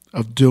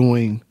of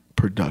doing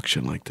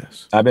production like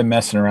this? I've been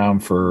messing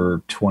around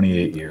for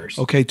 28 years.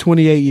 Okay,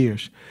 28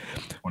 years.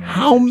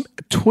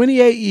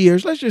 28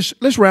 years,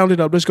 let's round it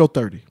up. Let's go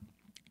 30.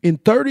 In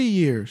 30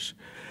 years.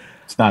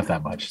 It's not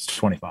that much. It's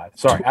 25.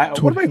 Sorry.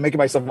 What am I making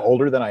myself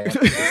older than I am?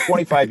 It's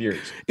 25 years.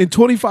 In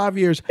 25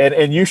 years.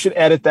 And you should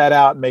edit that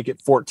out and make it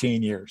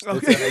 14 years.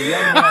 Okay. It's a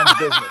young man's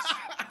business.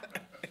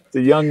 It's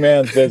a young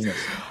man's business.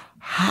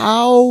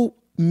 How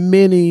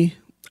many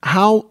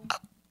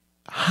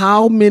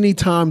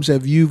times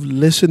have you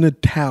listened to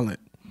talent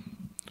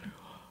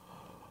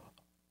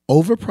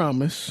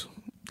overpromise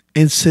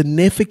and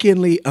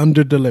significantly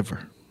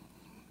underdeliver?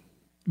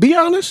 Be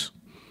honest.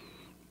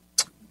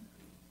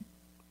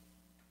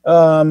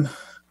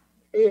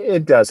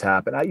 It does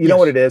happen. You know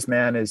what it is,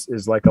 man,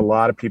 is like a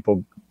lot of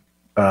people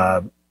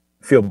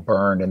feel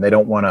burned and they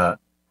don't want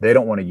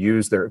to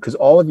use because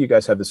all of you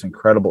guys have this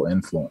incredible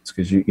influence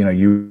because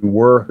you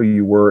were who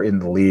you were in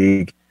the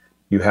league.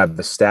 You have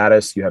the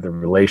status, you have the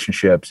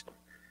relationships.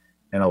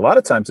 And a lot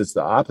of times it's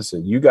the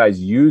opposite. You guys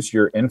use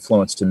your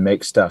influence to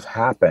make stuff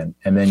happen.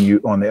 And then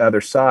you, on the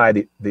other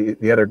side,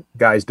 the other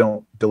guys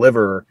don't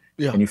deliver.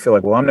 Yeah. And you feel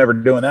like, well, I'm never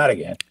doing that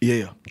again.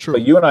 Yeah, true.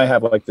 But you and I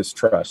have like this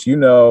trust. You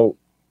know,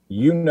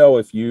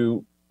 if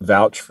you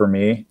vouch for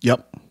me,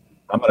 yep,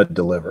 I'm going to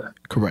deliver.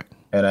 Correct.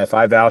 And if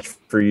I vouch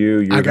for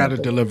you, I got to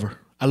deliver.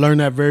 I learned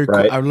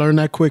that I learned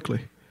that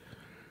quickly.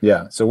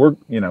 Yeah. So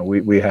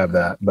we have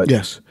that. But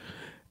yes.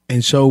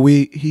 And so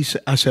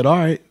I said, all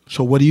right,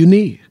 so what do you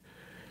need?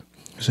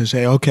 So I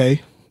say,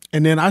 okay.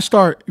 And then I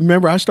start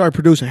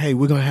producing, hey,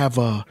 we're going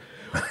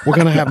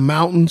to have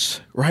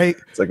mountains, right?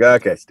 It's like,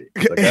 okay, Steve.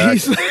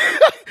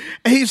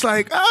 He's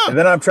like, oh. And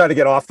then I'm trying to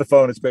get off the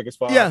phone as quick as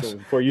possible yes.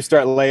 before you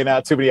start laying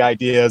out too many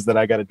ideas that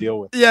I got to deal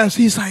with. Yes.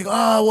 He's like,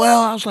 oh,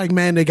 well, I was like,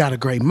 man, they got a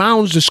great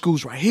mountains. The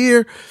school's right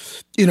here.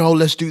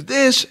 Let's do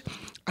this.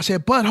 I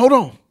said, but hold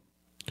on.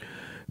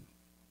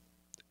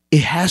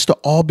 It has to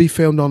all be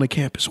filmed on the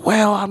campus.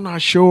 Well, I'm not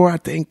sure. I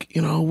think,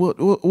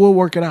 we'll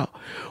work it out.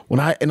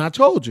 I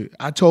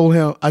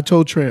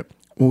told Trent,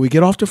 when we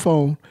get off the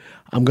phone,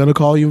 I'm going to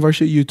call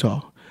University of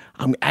Utah.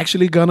 I'm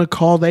actually going to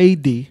call the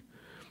AD,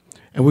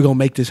 and we're going to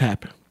make this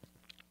happen.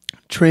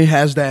 Trent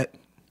has that,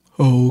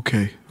 oh,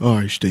 okay. All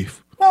right,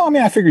 Steve. Well, I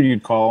mean, I figured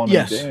you'd call him.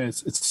 Yes.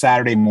 It's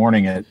Saturday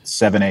morning at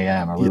 7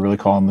 a.m. Are we really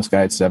calling this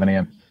guy at 7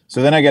 a.m.?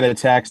 So then I get a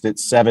text at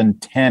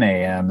 7:10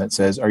 a.m. that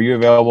says, are you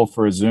available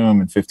for a Zoom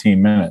in 15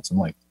 minutes? I'm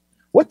like,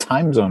 what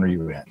time zone are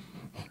you in? I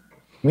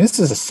mean, this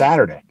is a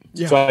Saturday.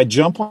 Yeah. So I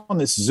jump on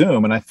this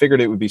Zoom, and I figured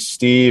it would be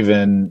Steve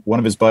and one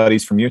of his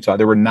buddies from Utah.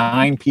 There were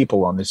 9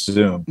 people on this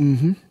Zoom.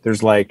 Mm-hmm.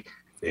 There's like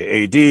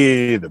the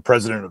AD, the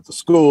president of the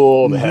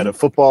school, the head of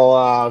football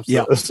ops.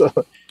 Yeah.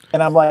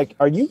 And I'm like,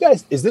 are you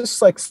guys, is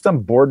this like some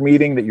board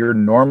meeting that you're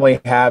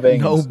normally having?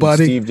 No,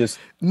 buddy. Steve just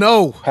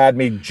had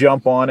me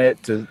jump on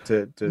it to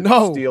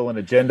steal an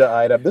agenda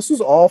item. This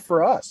was all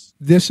for us.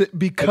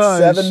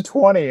 Because at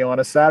 7:20 on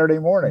a Saturday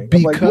morning.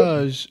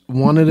 Because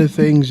one of the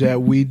things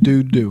that we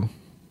do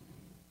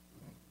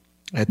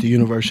at the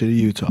University of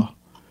Utah,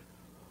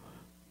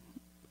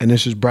 and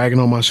this is bragging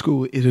on my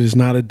school, it is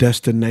not a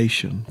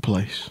destination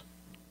place.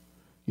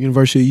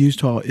 University of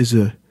Utah is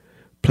a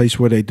place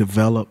where they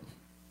develop,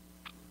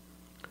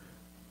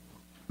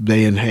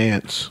 they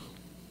enhance,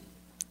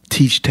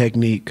 teach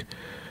technique,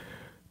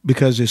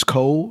 because it's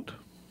cold.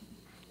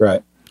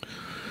 Right.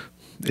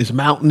 It's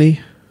mountainy,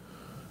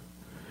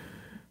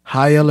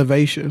 high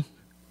elevation.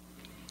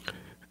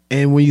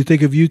 And when you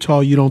think of Utah,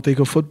 you don't think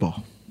of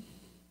football.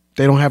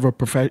 They don't have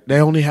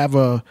they only have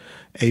a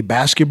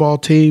basketball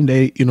team.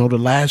 The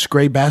last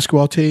great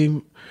basketball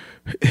team,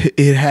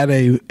 it had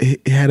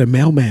a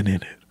mailman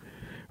in it,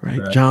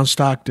 right? John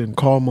Stockton,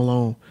 Karl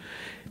Malone,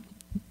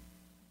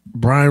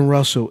 Brian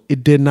Russell.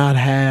 It did not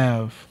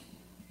have.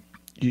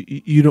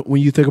 You don't,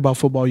 when you think about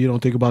football, you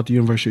don't think about the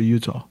University of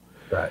Utah.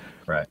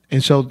 Right.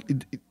 And so,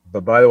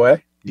 but by the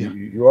way,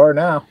 you are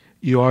now.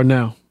 You are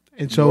now.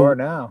 And so you are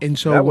now. And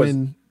so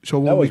when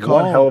we call,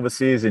 one hell of a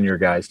season your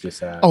guys just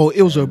had. Oh,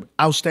 it was an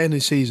outstanding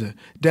season.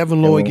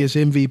 Devin Lloyd gets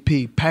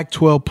MVP,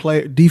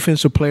 Pac-12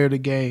 defensive player of the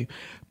game,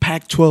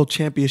 Pac-12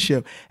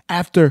 championship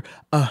after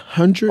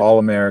 100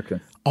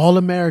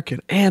 All-American,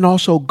 and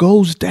also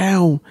goes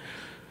down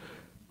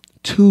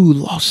to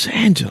Los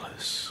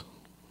Angeles,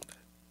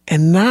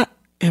 and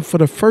for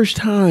the first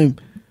time,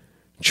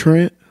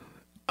 Trent,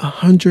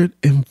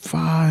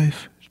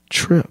 105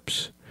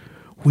 trips,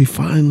 we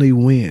finally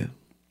win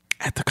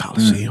at the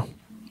Coliseum.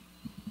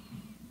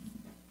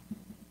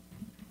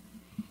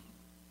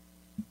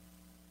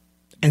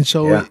 And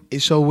so,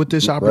 with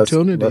this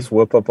opportunity, let's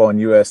whoop up on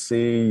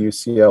USC,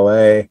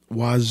 UCLA,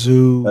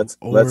 Wazoo,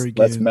 Oregon.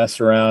 Let's mess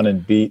around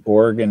and beat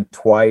Oregon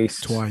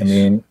twice. I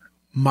mean,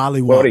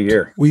 mollywop. What a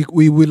year!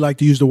 We would like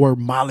to use the word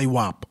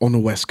mollywop on the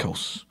West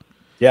Coast.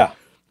 Yeah.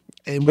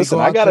 And listen,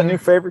 I got a new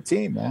favorite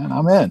team, man.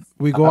 I'm in.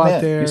 We go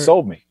out there. You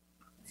sold me.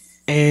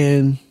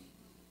 And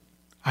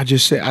I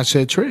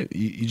said, Trent,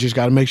 you just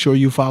got to make sure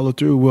you follow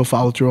through. We'll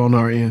follow through on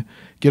our end.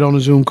 Get on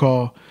a Zoom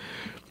call,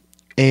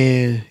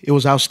 and it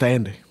was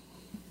outstanding.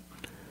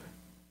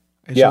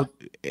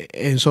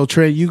 And so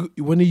Trent,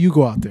 when did you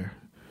go out there?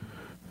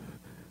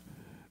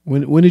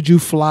 When did you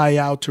fly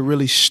out to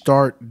really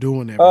start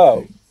doing everything?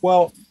 Oh,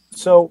 well,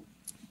 so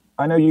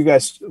I know you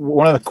guys,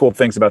 one of the cool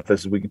things about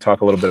this is we can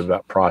talk a little bit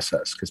about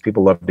process, because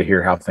people love to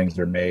hear how things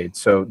are made.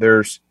 So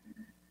there's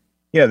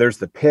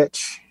the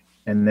pitch,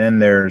 and then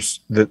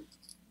there's the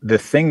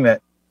thing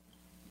that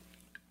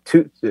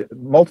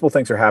multiple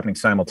things are happening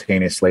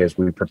simultaneously as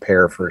we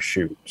prepare for a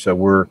shoot.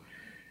 So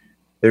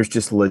there's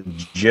just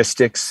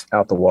logistics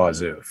out the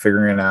wazoo,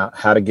 figuring out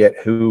how to get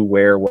who,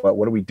 where,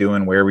 what are we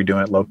doing, where are we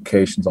doing it,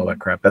 locations, all that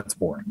crap. That's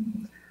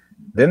boring.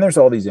 Then there's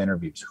all these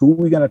interviews. Who are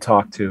we going to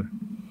talk to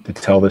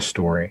tell this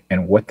story,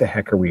 and what the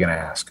heck are we going to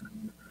ask?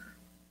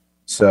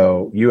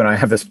 So you and I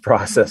have this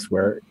process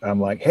where I'm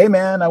like, hey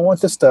man, I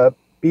want this to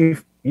be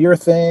your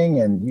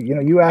thing, and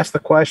you ask the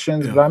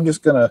questions, but I'm going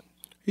to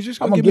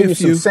give you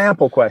some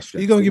sample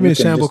questions. You're going to give me a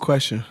sample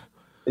question.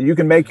 You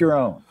can make your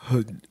own.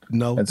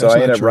 No, and so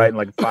I ended up writing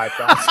like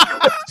 5,000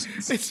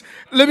 questions.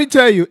 Let me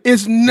tell you,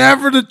 it's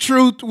never the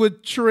truth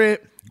with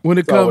Trent when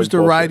it comes to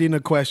writing the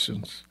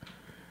questions.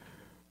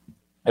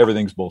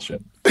 Everything's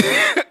bullshit.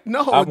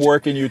 No, I'm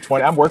working you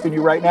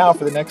right now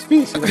for the next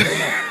piece. Cut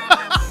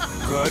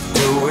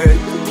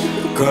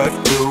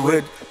to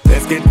it.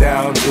 Let's get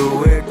down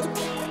to it.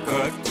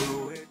 Cut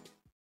to it.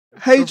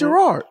 Hey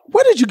Gerard,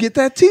 where did you get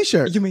that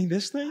T-shirt? You mean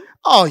this thing?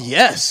 Oh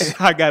yes,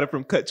 I got it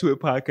from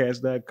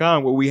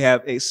cuttoitpodcast.com, where we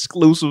have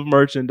exclusive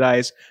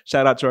merchandise.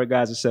 Shout out to our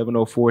guys at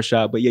 704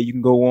 Shop. But yeah, you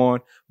can go on,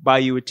 buy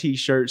you a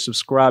T-shirt,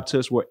 subscribe to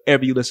us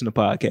wherever you listen to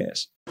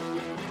podcasts.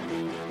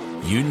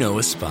 You know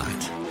a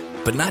spot,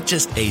 but not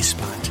just a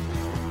spot,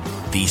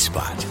 the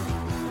spot.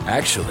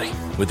 Actually,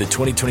 with the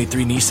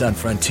 2023 Nissan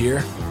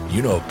Frontier,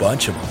 you know a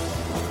bunch of them.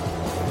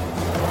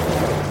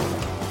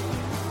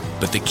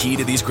 But the key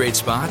to these great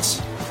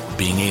spots?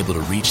 Being able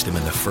to reach them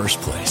in the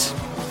first place.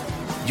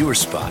 Your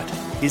spot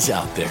is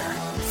out there.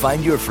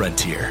 Find your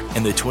Frontier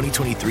in the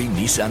 2023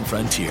 Nissan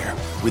Frontier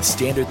with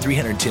standard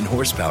 310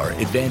 horsepower,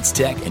 advanced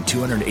tech, and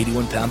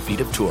 281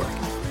 pound-feet of torque.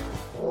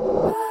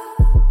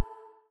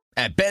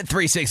 At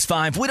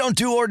Bet365, we don't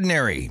do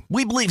ordinary.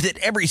 We believe that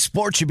every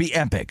sport should be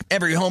epic.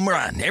 Every home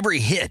run, every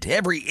hit,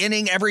 every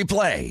inning, every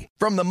play.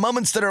 From the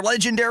moments that are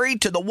legendary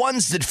to the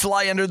ones that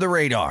fly under the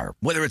radar.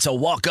 Whether it's a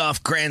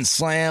walk-off grand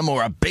slam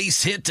or a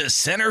base hit to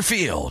center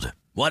field.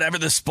 Whatever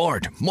the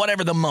sport,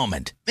 whatever the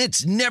moment,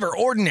 it's never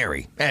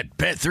ordinary at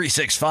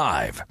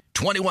Bet365.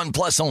 21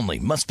 plus only.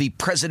 Must be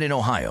present in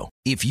Ohio.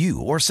 If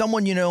you or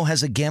someone you know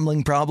has a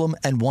gambling problem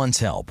and wants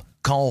help,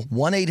 call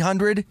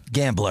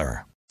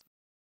 1-800-GAMBLER.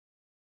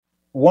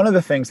 One of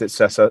the things that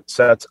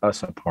sets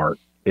us apart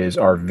is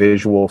our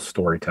visual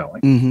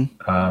storytelling.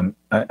 Mm-hmm.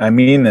 I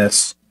mean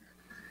this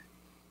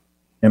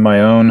in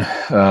my own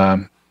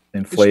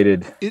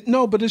inflated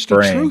but it's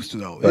brain, the truth,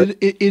 though.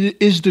 It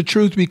is the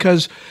truth,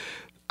 because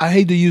I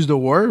hate to use the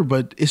word,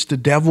 but it's the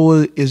devil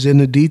is in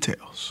the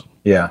details.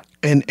 Yeah.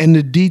 And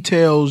the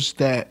details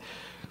that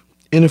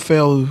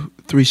NFL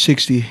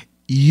 360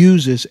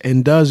 uses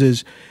and does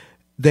is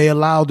they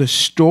allow the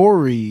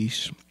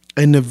stories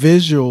and the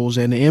visuals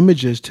and the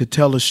images to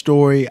tell a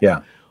story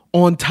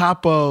on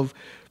top of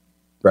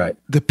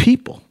the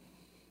people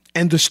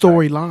and the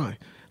storyline.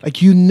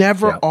 Like, you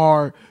never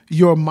are,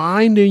 your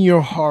mind and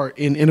your heart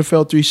in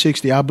NFL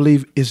 360, I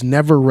believe, is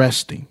never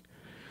resting.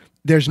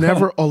 There's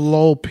never a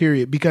lull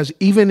period, because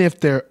even if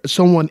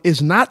someone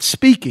is not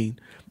speaking,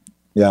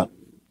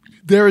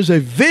 there is a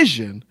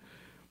vision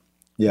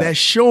that's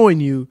showing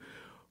you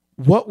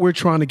what we're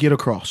trying to get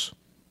across.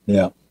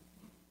 Yeah.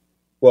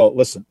 Well,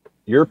 listen,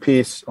 your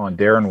piece on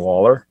Darren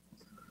Waller,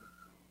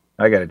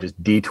 I got to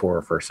just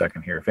detour for a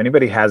second here. If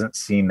anybody hasn't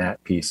seen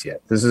that piece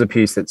yet, this is a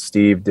piece that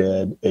Steve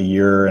did a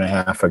year and a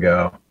half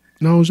ago.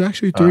 No, it was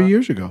actually 3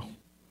 years ago.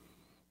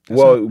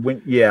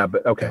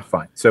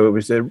 Fine. So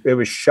it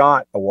was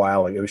shot a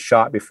while ago. It was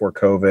shot before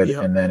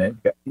COVID, and then it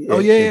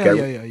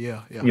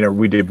You know,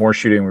 we did more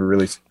shooting. We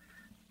released.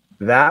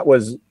 That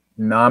was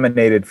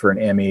nominated for an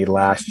Emmy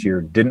last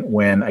year. Didn't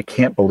win. I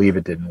can't believe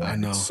it didn't win. I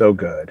know. It's so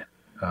good.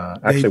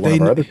 Actually, one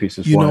of our other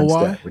pieces won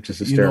instead, which is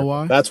hysterical. You know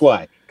why? That's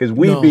why. Because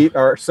we beat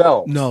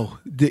ourselves. No,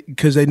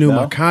 because they knew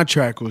my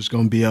contract was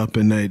going to be up,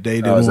 and they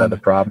didn't. Is that the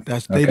problem?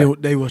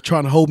 They were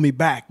trying to hold me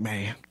back,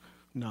 man.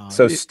 No.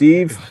 So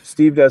Steve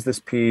does this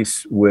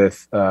piece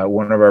with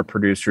one of our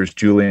producers,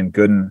 Julian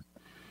Gooden,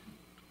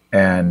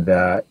 and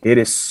it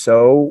is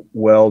so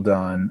well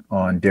done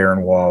on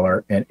Darren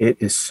Waller, and it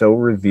is so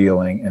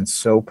revealing and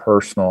so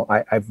personal.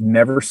 I've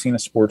never seen a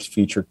sports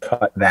feature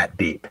cut that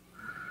deep.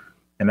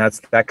 And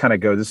that kind of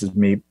goes, this is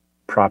me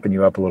propping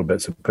you up a little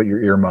bit, so put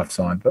your earmuffs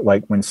on. But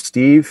like, when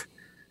Steve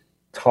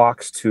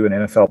talks to an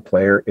NFL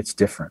player, it's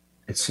different.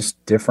 It's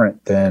just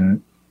different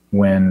than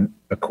when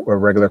a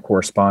regular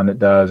correspondent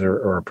does,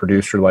 or a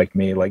producer like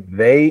me. Like,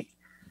 the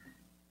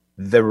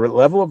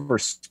level of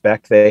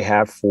respect they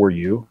have for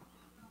you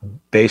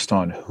based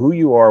on who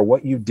you are,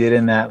 what you did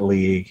in that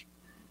league,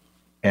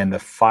 and the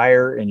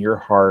fire in your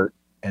heart,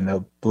 and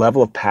the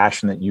level of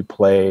passion that you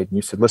played.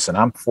 You said, listen,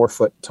 I'm 4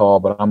 foot tall,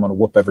 but I'm going to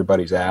whoop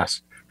everybody's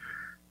ass.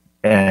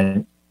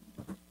 And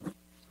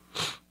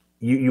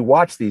you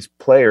watch these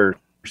players,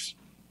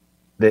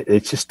 that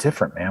it's just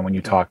different, man. When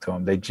you talk to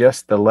them,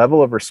 the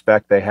level of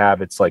respect they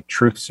have, it's like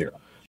truth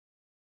serum.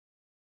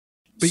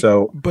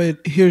 But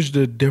here's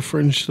the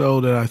difference,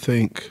 though, that I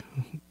think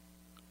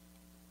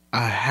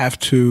I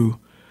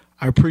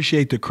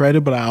appreciate the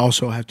credit, but I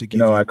also have to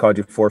give I called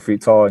you 4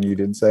 feet tall and you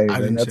didn't say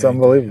anything. That's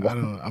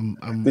unbelievable.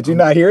 Did you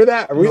not hear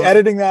that? Are we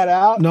editing that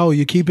out? No,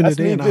 you're keeping it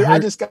in. I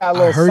just got a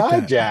little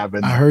side jab.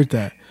 I heard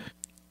that.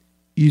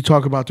 You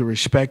talk about the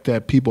respect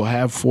that people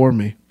have for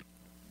me.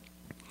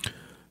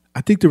 I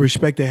think the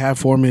respect they have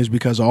for me is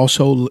because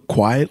also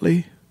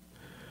quietly,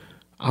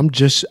 I'm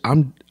damaged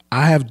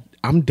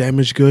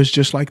goods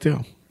just like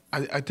them.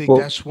 I think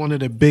that's one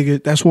of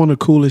the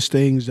coolest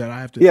things that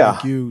I have to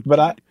thank you.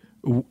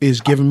 Is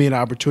giving me an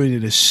opportunity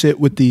to sit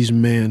with these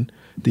men,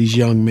 these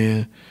young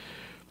men,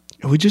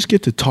 and we just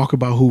get to talk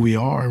about who we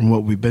are and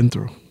what we've been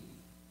through.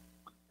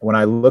 When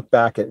I look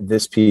back at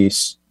this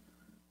piece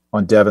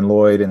on Devin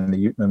Lloyd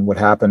and what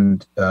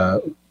happened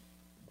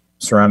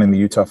surrounding the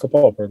Utah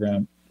football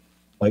program,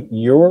 like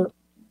your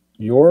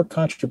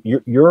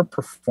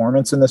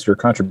performance in this, your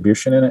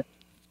contribution in it,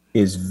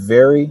 is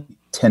very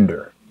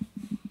tender.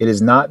 It is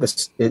not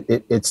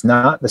it's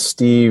not the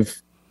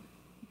Steve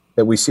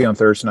that we see on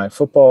Thursday Night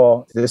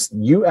Football.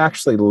 You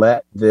actually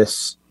let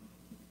these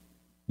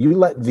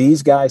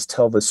guys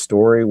tell the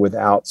story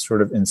without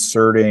sort of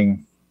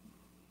inserting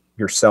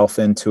yourself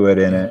into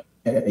it.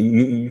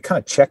 You kind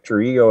of checked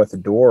your ego at the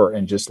door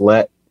and just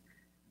let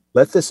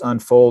this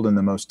unfold in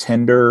the most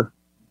tender,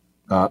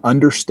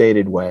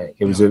 understated way.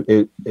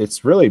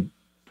 It's really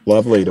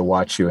lovely to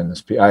watch you in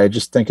this. I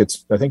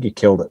think you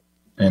killed it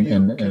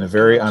in a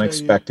very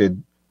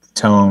unexpected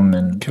tone.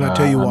 And can I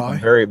tell you why? I'm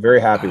very, very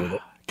happy with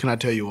it. Can I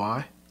tell you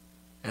why?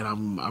 And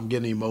I'm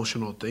getting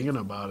emotional thinking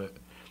about it,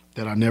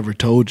 that I never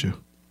told you.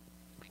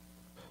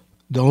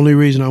 The only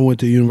reason I went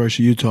to the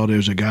University of Utah,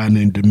 there's a guy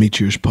named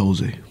Demetrius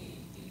Posey.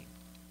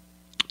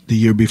 The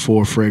year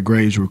before, Fred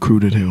Graves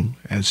recruited him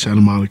at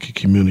Santa Monica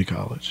Community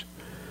College.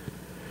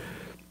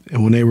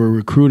 And when they were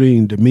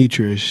recruiting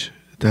Demetrius,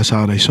 that's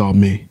how they saw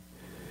me.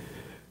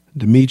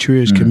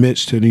 Demetrius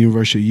commits to the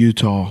University of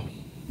Utah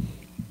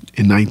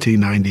in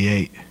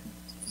 1998.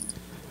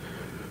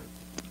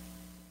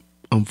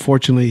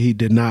 Unfortunately, he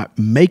did not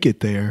make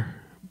it there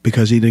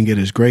because he didn't get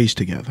his grades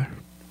together.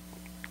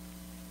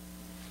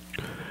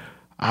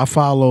 I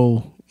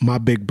follow my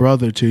big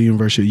brother to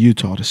University of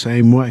Utah the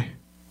same way.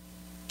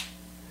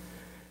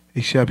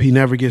 Except he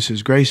never gets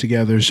his grades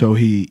together, so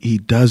he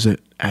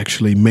doesn't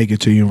actually make it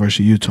to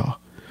University of Utah.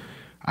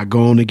 I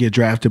go on to get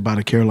drafted by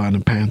the Carolina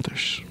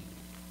Panthers.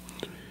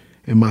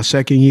 In my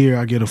second year,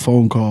 I get a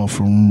phone call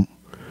from,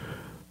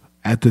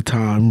 at the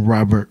time,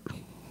 Robert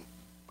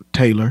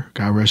Taylor,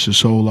 God rest his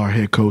soul, our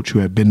head coach, who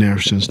had been there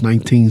since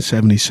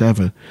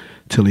 1977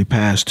 till he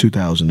passed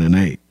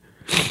 2008.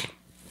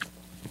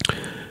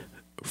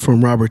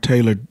 From Robert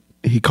Taylor,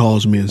 he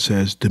calls me and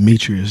says,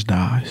 Demetrius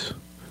dies.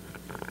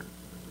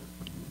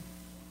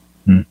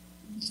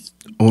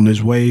 On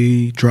his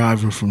way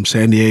driving from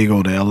San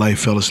Diego to L.A.,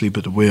 fell asleep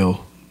at the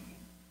wheel,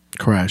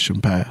 crashed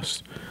and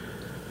passed.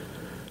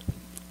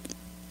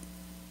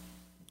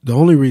 The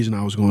only reason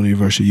I was going to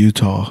University of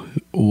Utah,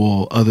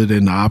 well, other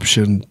than the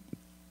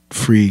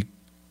option-free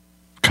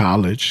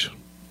college,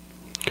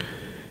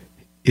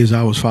 is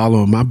I was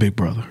following my big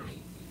brother.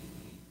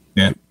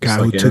 Yeah, guy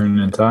like who Aaron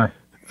and Ty.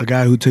 A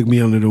guy who took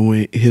me under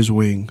his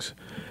wings.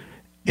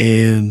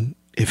 And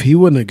if he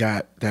wouldn't have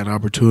got that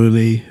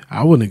opportunity,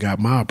 I wouldn't have got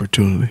my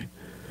opportunity.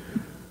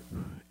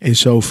 And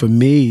so for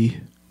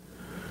me,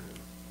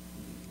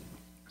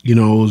 it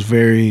was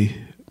very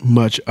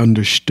much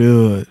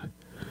understood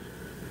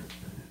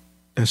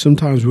that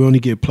sometimes we only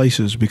get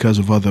places because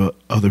of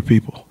other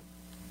people.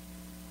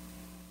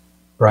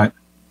 Right.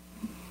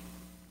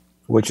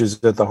 Which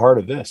is at the heart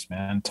of this,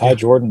 man. Ty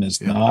Jordan is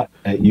not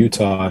at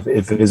Utah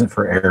if it isn't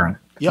for Aaron.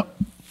 Yep.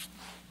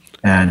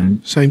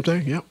 And same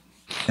thing, yep.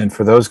 And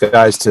for those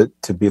guys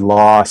to be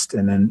lost,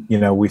 and then,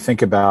 we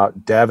think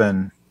about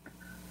Devin.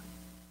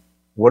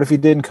 What if he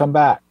didn't come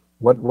back?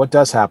 What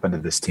does happen to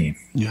this team?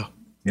 Yeah.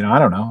 I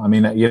don't know. I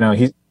mean,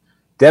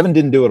 Devin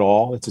didn't do it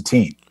all. It's a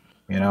team.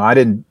 I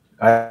didn't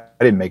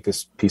make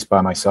this piece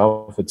by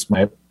myself. It's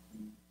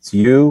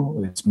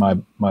you. It's my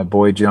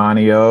boy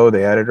Johnny O,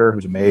 the editor,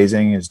 who's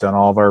amazing. Has done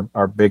all of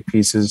our big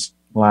pieces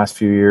the last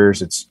few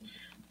years. It's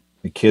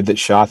the kid that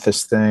shot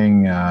this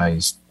thing. I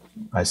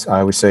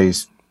always say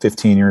he's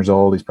 15 years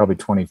old. He's probably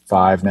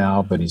 25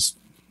 now, but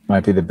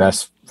might be the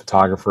best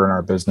photographer in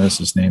our business.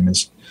 His name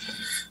is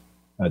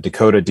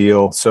Dakota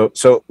Deal. So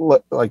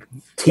like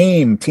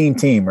team,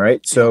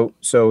 right? So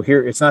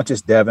here, it's not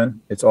just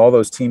Devin, it's all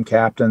those team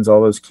captains,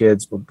 all those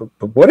kids. But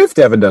what if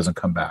Devin doesn't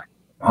come back?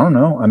 I don't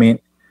know. I mean,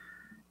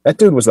 that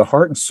dude was the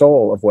heart and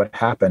soul of what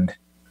happened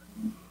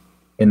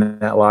in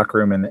that locker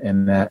room and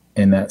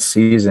in that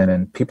season.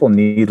 And people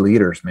need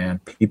leaders, man.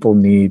 People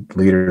need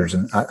leaders.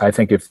 And I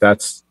think if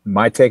that's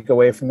my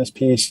takeaway from this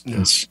piece,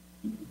 is,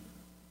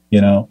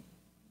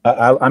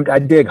 I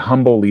dig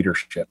humble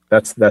leadership.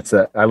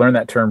 I learned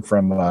that term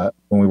from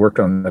when we worked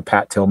on the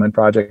Pat Tillman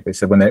project. They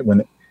said when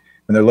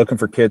they're looking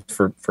for kids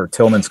for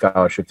Tillman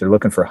scholarship, they're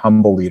looking for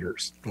humble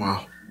leaders.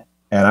 Wow.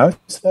 And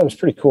that was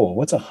pretty cool.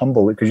 What's a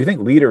humble? Because you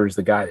think leader is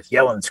the guy that's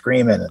yelling and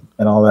screaming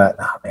and all that.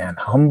 Oh, man,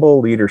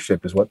 humble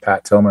leadership is what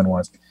Pat Tillman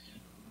was.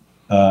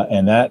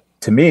 And that,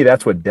 to me,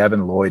 that's what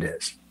Devin Lloyd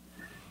is.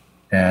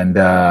 And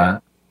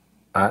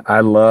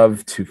I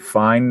love to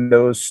find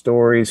those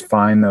stories,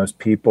 find those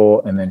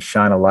people, and then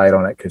shine a light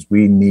on it, because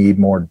we need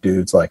more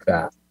dudes like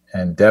that.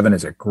 And Devin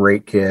is a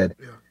great kid.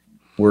 Yeah.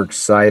 We're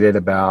excited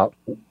about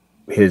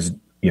his,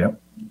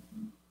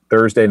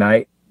 Thursday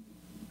night,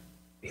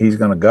 he's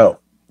going to go.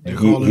 They're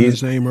calling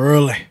his name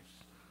early.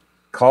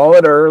 Call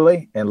it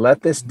early and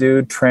let this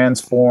dude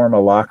transform a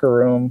locker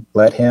room.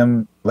 Let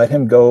him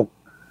go,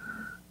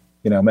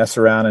 mess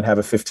around and have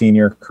a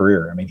 15-year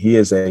career. I mean, he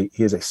is a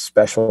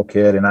special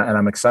kid, and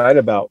I'm excited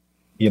about,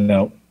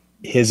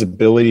 his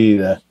ability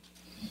to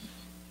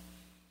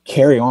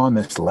carry on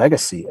this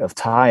legacy of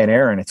Ty and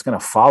Aaron. It's going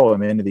to follow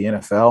him into the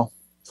NFL.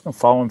 It's going to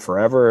follow him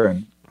forever.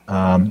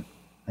 And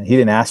he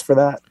didn't ask for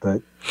that,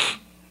 but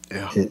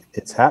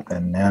it's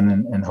happening,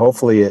 man. And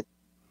hopefully it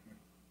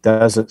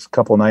does a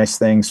couple nice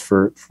things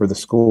for the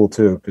school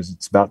too, because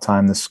it's about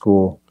time the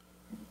school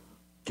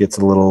gets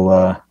a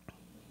little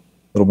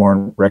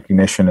more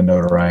recognition and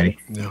notoriety.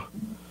 Yeah,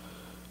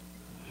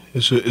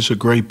 it's a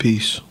great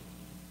piece.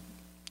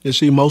 It's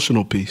the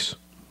emotional piece.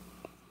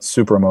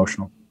 Super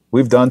emotional.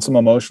 We've done some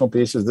emotional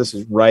pieces. This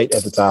is right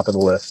at the top of the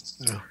list.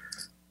 Yeah.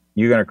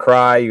 You're gonna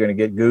cry. You're gonna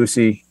get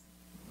goosey.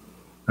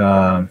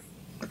 But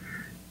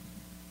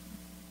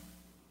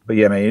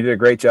yeah, man, you did a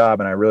great job,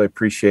 and I really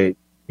appreciate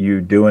you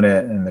doing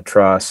it and the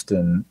trust,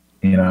 and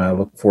I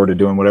look forward to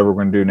doing whatever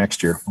we're going to do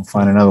next year. We'll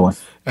find another one.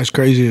 As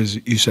crazy as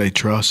you say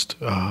trust,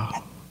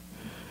 I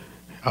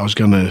was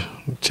going to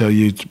tell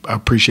you I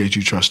appreciate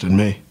you trusting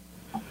me.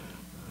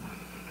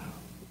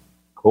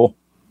 Cool.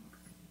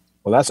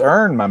 Well, that's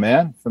earned, my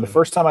man. For the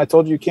first time I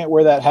told you can't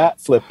wear that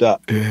hat flipped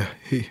up. Yeah.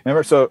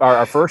 Remember, so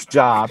our first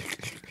job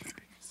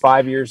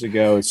 5 years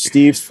ago is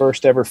Steve's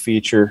first ever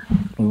feature.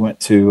 We went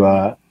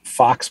to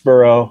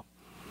Foxborough,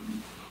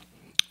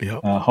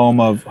 home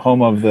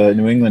of the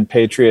New England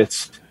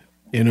Patriots.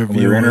 We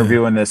were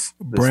interviewing this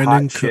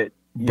Brandon hot shit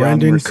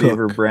Brandon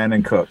receiver, Cook.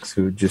 Brandon Cooks,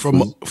 who just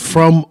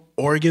from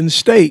Oregon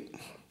State.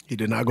 He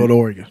did not go to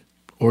Oregon.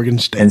 Oregon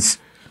State.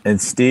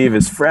 And Steve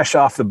is fresh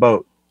off the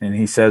boat, and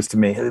he says to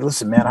me, "Hey,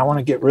 listen, man, I want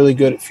to get really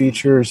good at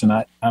features,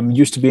 and I'm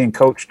used to being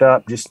coached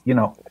up. Just,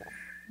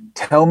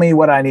 tell me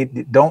what I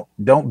need.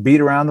 Don't beat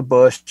around the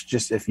bush.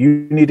 Just if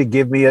you need to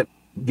give me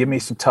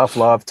some tough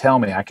love, tell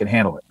me. I can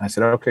handle it." I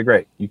said, "Okay,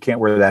 great. You can't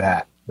wear that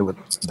hat.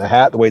 The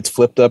hat, the way it's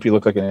flipped up, you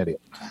look like an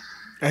idiot."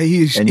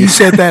 He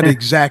said that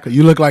exactly.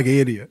 You look like an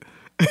idiot.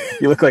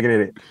 You look like an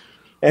idiot.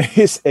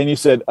 And you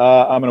said,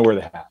 "I'm going to wear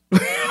the hat."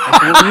 I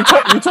said, well,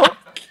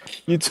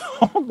 you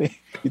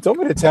told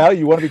me to tell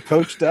you want to be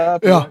coached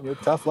up. Yeah. You're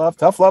tough love.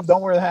 Tough love.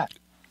 Don't wear the hat.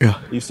 Yeah.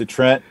 He said,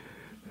 "Trent,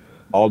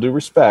 all due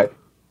respect,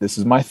 this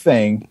is my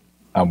thing.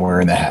 I'm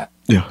wearing the hat."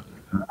 Yeah.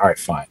 All right,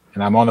 fine.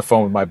 And I'm on the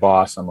phone with my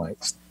boss. I'm like,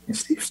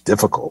 "Steve's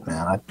difficult,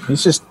 man.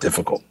 He's just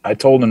difficult. I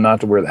told him not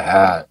to wear the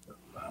hat.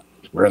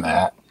 He's wearing the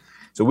hat."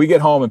 So we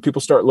get home and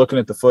people start looking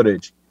at the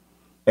footage.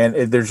 And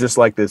there's just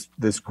like this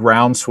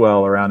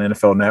groundswell around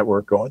NFL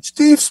Network going,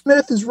 "Steve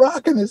Smith is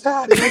rocking his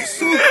hat. It looks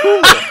so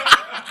cool."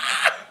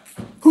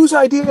 Whose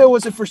idea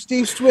was it for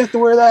Steve Smith to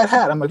wear that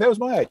hat? I'm like, that was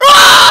my idea.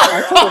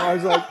 I told him, I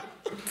was like,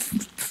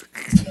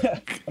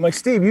 I'm like,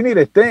 "Steve, you need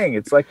a thing.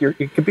 It's like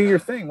it could be your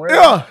thing."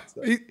 Yeah,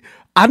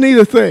 I need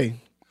a thing.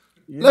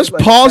 Let's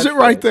pause it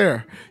right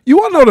there. You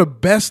want to know the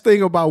best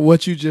thing about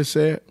what you just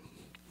said?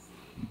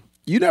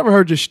 You never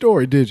heard your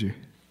story, did you?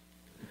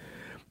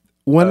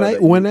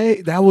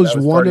 That was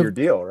one of your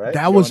deal, right?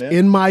 That was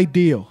in my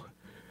deal.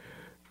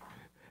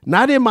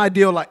 Not in my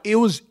deal, like it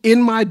was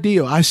in my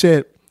deal. I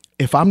said,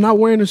 if I'm not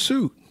wearing a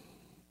suit,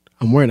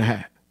 I'm wearing a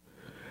hat.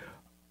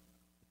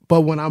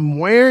 But when I'm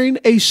wearing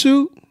a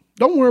suit,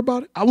 don't worry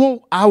about it. I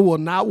will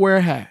not wear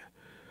a hat.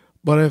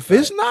 But if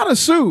it's not a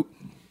suit,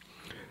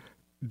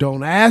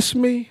 don't ask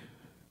me.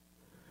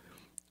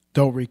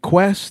 Don't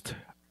request.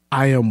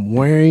 I am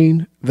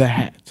wearing the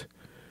hat.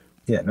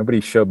 Yeah,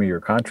 nobody showed me your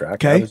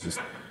contract. Okay.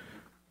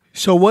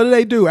 So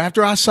what do?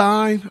 After I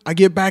sign, I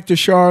get back to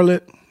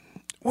Charlotte.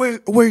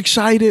 We're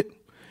excited.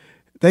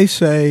 They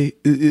say,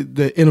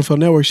 the NFL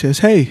Network says,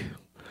 "Hey,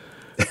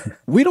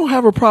 we don't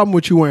have a problem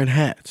with you wearing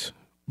hats,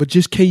 but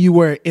just can you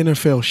wear an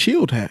NFL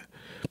Shield hat?"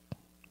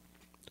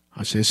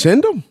 I said,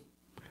 "Send them."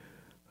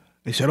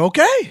 They said,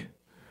 "Okay."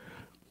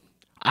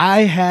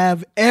 I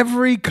have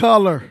every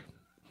color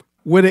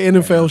with an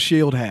NFL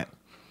Shield hat.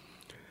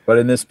 But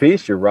in this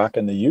piece, you're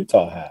rocking the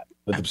Utah hat.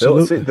 With the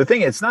bill. See, the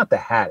thing, it's not the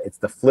hat; it's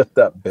the flipped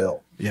up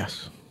bill.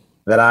 Yes.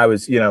 That I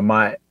was,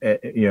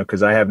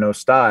 because I have no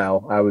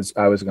style. I was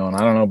going, I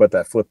don't know about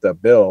that flipped up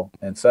bill,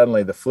 and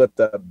suddenly the flipped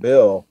up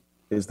bill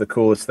is the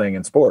coolest thing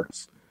in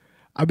sports.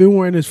 I've been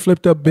wearing this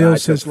flipped up bill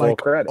since like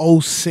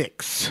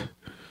 2006.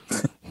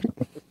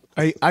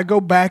 I go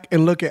back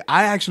and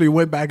I actually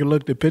went back and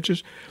looked at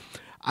pictures.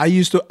 I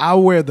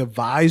wear the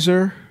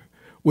visor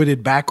with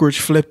it backwards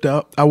flipped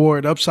up. I wore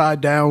it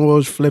upside down,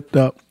 was flipped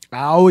up.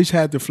 I always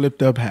had the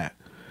flipped up hat.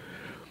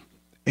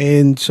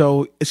 And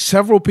so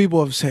several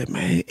people have said,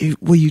 "Man,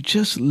 will you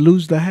just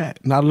lose the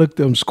hat?" And I looked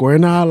them square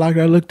in the eye like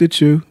I looked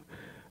at you.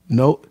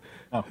 No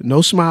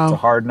smile. It's a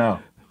hard no.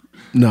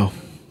 No.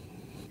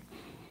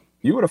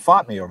 You would have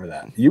fought me over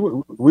that. It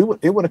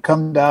would have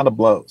come down to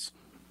blows.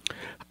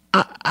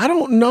 I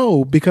don't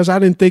know, because I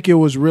didn't think it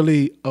was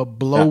really a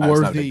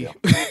blow-worthy.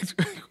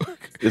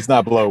 It's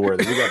not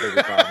blow-worthy. We got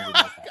bigger problems than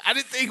that. I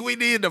didn't think we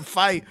needed to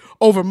fight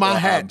over my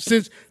hat,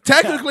 since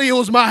technically it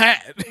was my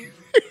hat.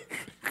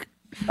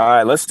 All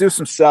right, let's do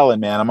some selling,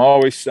 man. I'm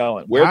always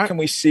selling. Where can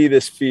we see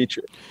this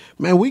feature?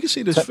 Man, we can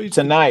see this feature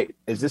tonight.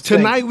 Is this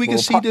tonight? We can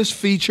see this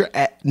feature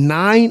at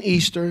 9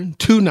 Eastern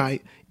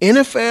tonight.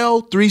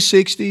 NFL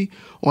 360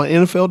 on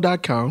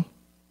NFL.com.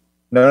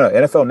 No,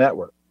 NFL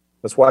Network.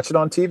 Let's watch it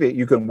on TV.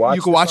 You can watch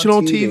it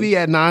on TV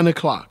at 9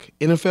 o'clock.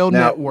 NFL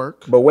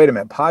Network. But wait a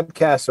minute,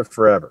 podcasts are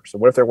forever. So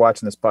what if they're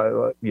watching this?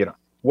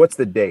 What's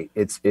the date?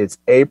 It's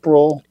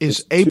April.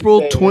 It's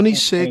April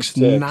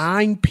 26th,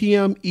 9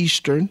 p.m.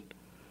 Eastern.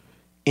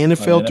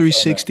 NFL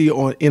 360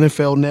 on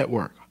NFL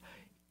Network.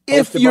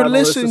 If you're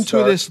listening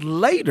to this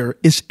later,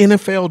 it's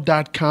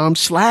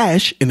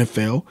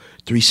NFL.com/NFL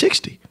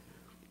 360.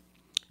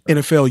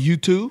 NFL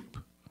YouTube,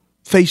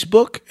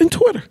 Facebook, and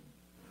Twitter.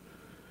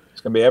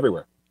 It's going to be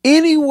everywhere.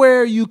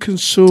 Anywhere you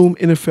consume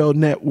NFL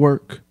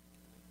Network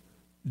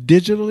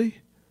digitally,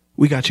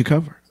 we got you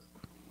covered.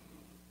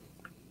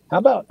 How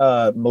about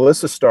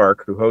Melissa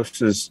Stark, who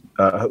hosts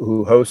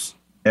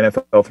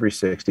NFL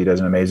 360, does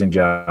an amazing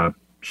job.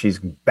 She's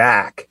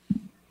back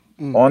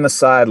on the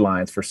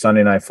sidelines for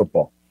Sunday Night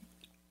Football.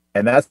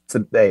 And that's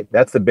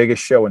the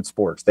biggest show in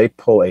sports. They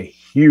pull a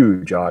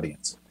huge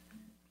audience.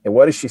 And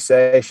what does she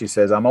say? She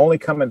says, "I'm only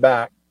coming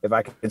back if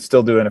I can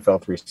still do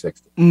NFL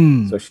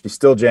 360. So she's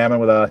still jamming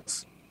with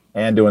us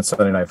and doing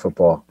Sunday Night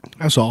Football.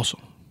 That's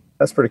awesome.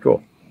 That's pretty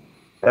cool.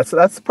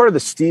 That's part of the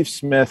Steve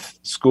Smith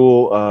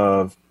school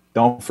of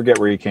don't forget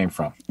where you came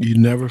from. You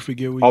never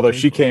forget where Although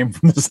she came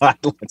from the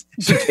sidelines.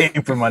 She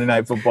came from Monday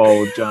Night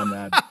Football with John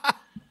Madden.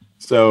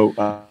 So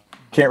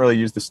can't really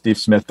use the Steve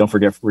Smith, don't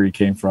forget where you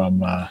came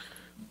from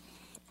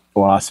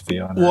philosophy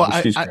on her. Well,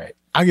 she's great.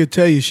 I could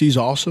tell you she's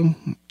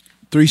awesome.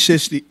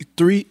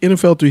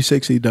 NFL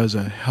 360 does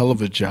a hell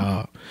of a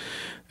job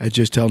at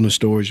just telling the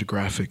stories, the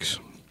graphics.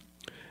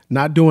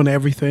 not doing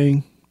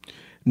everything,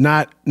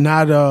 not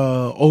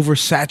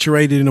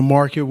oversaturated in the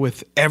market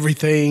with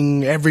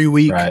everything every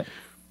week. Right.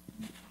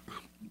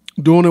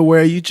 Doing it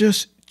where you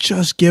just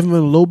give them a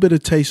little bit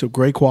of taste of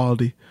great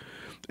quality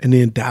and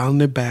then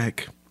dialing it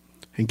back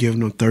and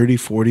giving them 30,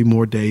 40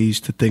 more days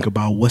to think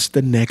about what's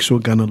the next one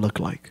going to look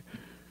like.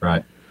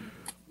 Right.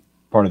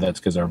 Part of that's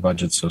because our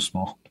budget's so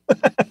small.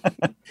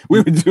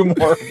 We would do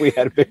more if we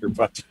had a bigger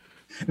budget.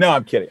 No,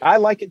 I'm kidding. I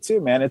like it too,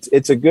 man.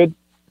 It's a good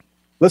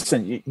 –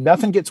 listen,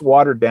 nothing gets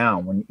watered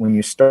down. When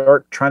you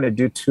start trying to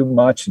do too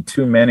much and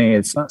too many,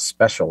 it's not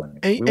special anymore.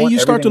 And you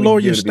start to lower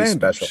your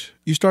standards.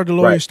 You start to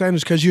lower your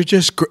standards because you're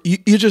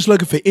just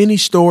looking for any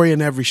story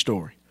in every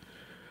story.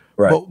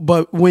 Right.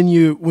 But when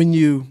you're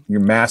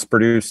mass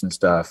producing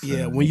stuff.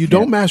 Yeah, when you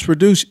don't mass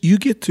produce, you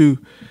get to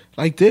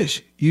like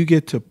this. You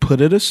get to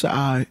put it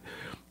aside,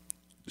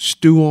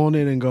 stew on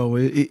it, and go,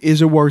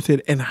 is it worth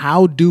it? And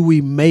how do we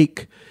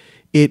make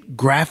it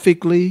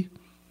graphically,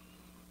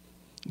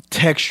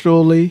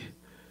 textually?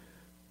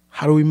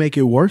 How do we make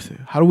it worth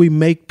it? How do we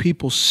make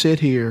people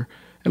sit here?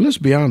 And let's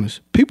be honest,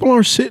 people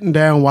aren't sitting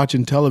down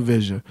watching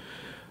television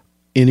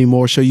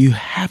anymore, so you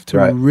have to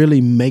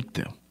really make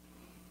them.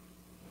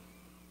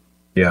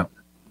 Yeah.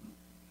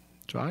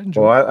 So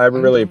I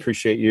really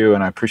appreciate you,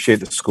 and I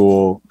appreciate the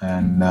school,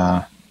 and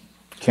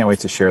can't wait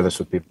to share this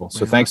with people.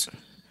 So thanks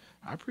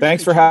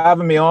for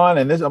having me on,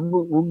 and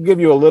we'll give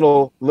you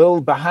a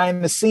little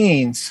behind the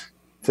scenes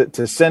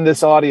to send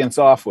this audience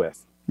off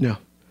with. Yeah.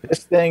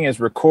 This thing is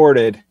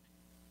recorded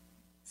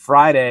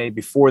Friday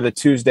before the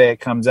Tuesday it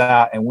comes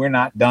out, and we're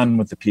not done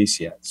with the piece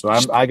yet. So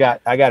I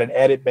got an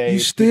edit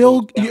base.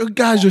 You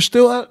guys are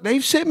still out.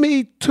 They've sent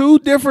me 2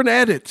 different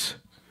edits.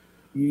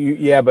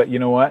 Yeah, but you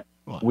know what?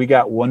 We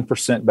got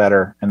 1%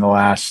 better in the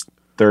last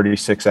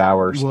 36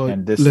 hours,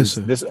 and this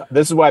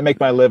is why I make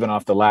my living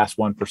off the last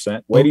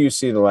 1%. Wait till you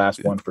see the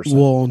last 1%.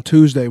 Well, on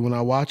Tuesday when I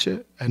watch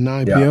it at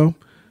 9 p.m.,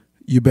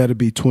 you better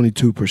be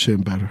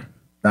 22% better.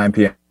 9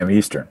 p.m.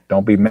 Eastern.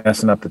 Don't be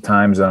messing up the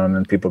time zone,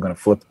 and people are going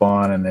to flip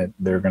on, and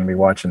they're going to be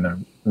watching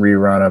the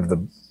rerun of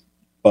the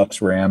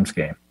Bucks-Rams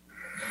game.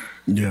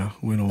 Yeah,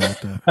 we don't want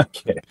that.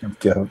 I'm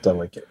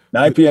totally kidding.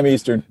 9 p.m.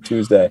 Eastern,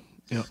 Tuesday.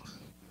 Yeah.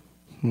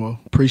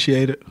 Well,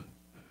 appreciate it.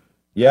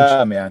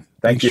 Yeah, man.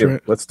 Thank you.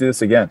 Trent. Let's do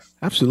this again.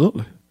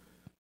 Absolutely.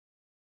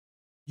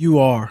 You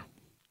are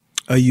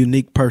a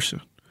unique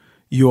person.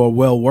 You are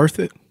well worth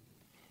it.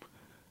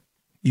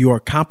 You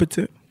are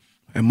competent.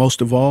 And most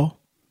of all,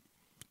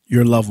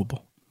 you're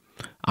lovable.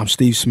 I'm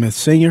Steve Smith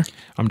Sr.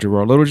 I'm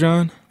Gerard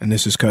Littlejohn. And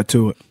this is Cut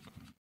to It.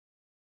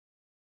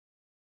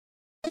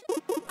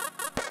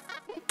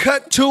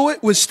 Cut to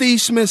It with Steve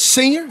Smith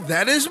Sr.,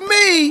 that is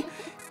me,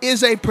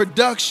 is a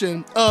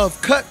production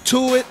of Cut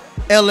to It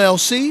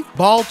LLC,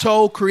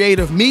 Balto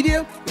Creative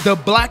Media, The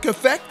Black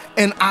Effect,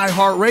 and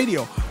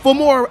iHeartRadio. For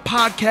more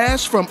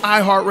podcasts from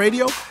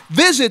iHeartRadio,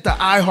 visit the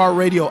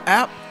iHeartRadio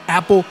app,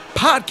 Apple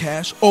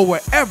Podcasts, or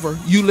wherever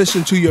you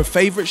listen to your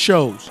favorite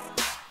shows.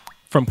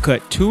 From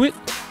Cut to It,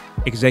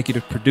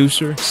 executive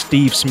producer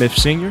Steve Smith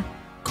Sr.,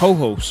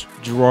 co-host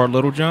Gerard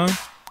Littlejohn,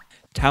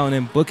 talent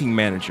and booking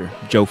manager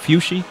Joe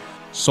Fucci,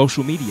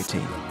 social media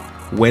team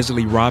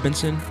Wesley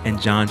Robinson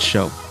and John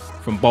Show.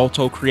 From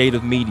Balto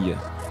Creative Media,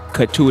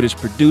 Cut to It is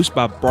produced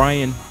by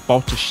Brian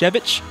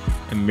Baltashevich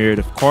and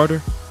Meredith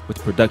Carter, with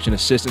production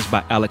assistance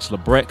by Alex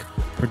Lebrecht,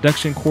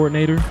 production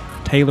coordinator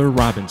Taylor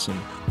Robinson.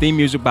 Theme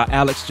music by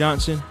Alex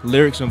Johnson,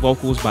 lyrics and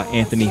vocals by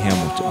Anthony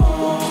Hamilton.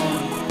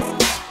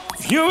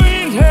 If you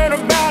ain't heard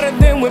about it,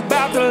 then we're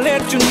about to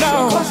let you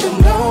know. 'Cause you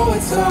know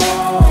it's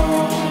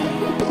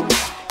on.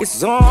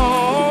 It's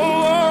on.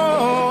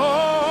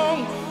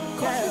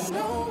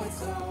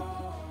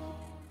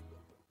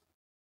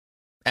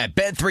 At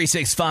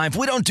Bet365,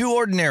 we don't do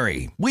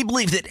ordinary. We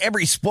believe that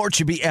every sport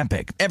should be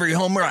epic. Every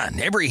home run,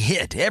 every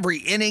hit, every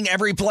inning,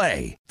 every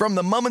play. From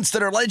the moments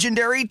that are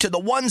legendary to the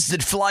ones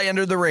that fly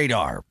under the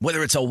radar.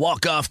 Whether it's a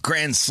walk-off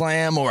grand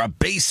slam or a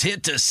base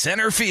hit to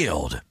center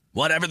field.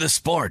 Whatever the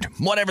sport,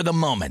 whatever the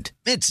moment.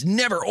 It's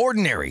never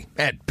ordinary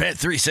at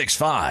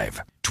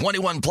Bet365.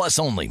 21 plus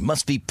only.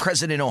 Must be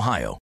present in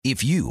Ohio.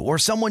 If you or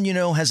someone you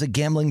know has a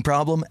gambling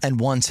problem and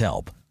wants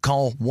help,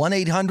 call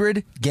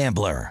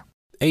 1-800-GAMBLER.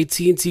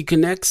 AT&T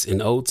connects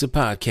an ode to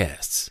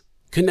podcasts.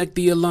 Connect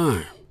the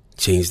alarm.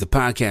 Change the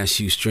podcast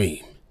you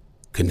stream.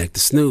 Connect the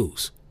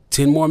snooze.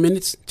 10 more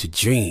minutes to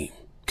dream.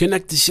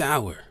 Connect the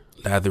shower.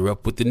 Lather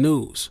up with the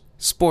news,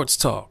 sports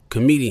talk,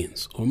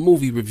 comedians, or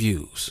movie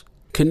reviews.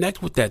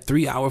 Connect with that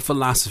 3-hour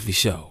philosophy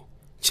show.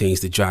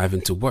 Change the drive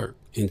into work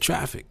in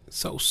traffic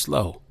so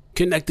slow.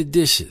 Connect the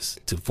dishes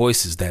to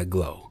voices that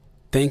glow.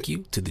 Thank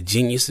you to the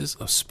geniuses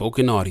of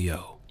spoken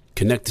audio.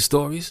 Connect the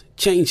stories.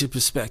 Change your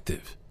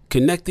perspective.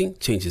 Connecting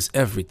changes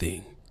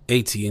everything.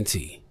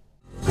 AT&T.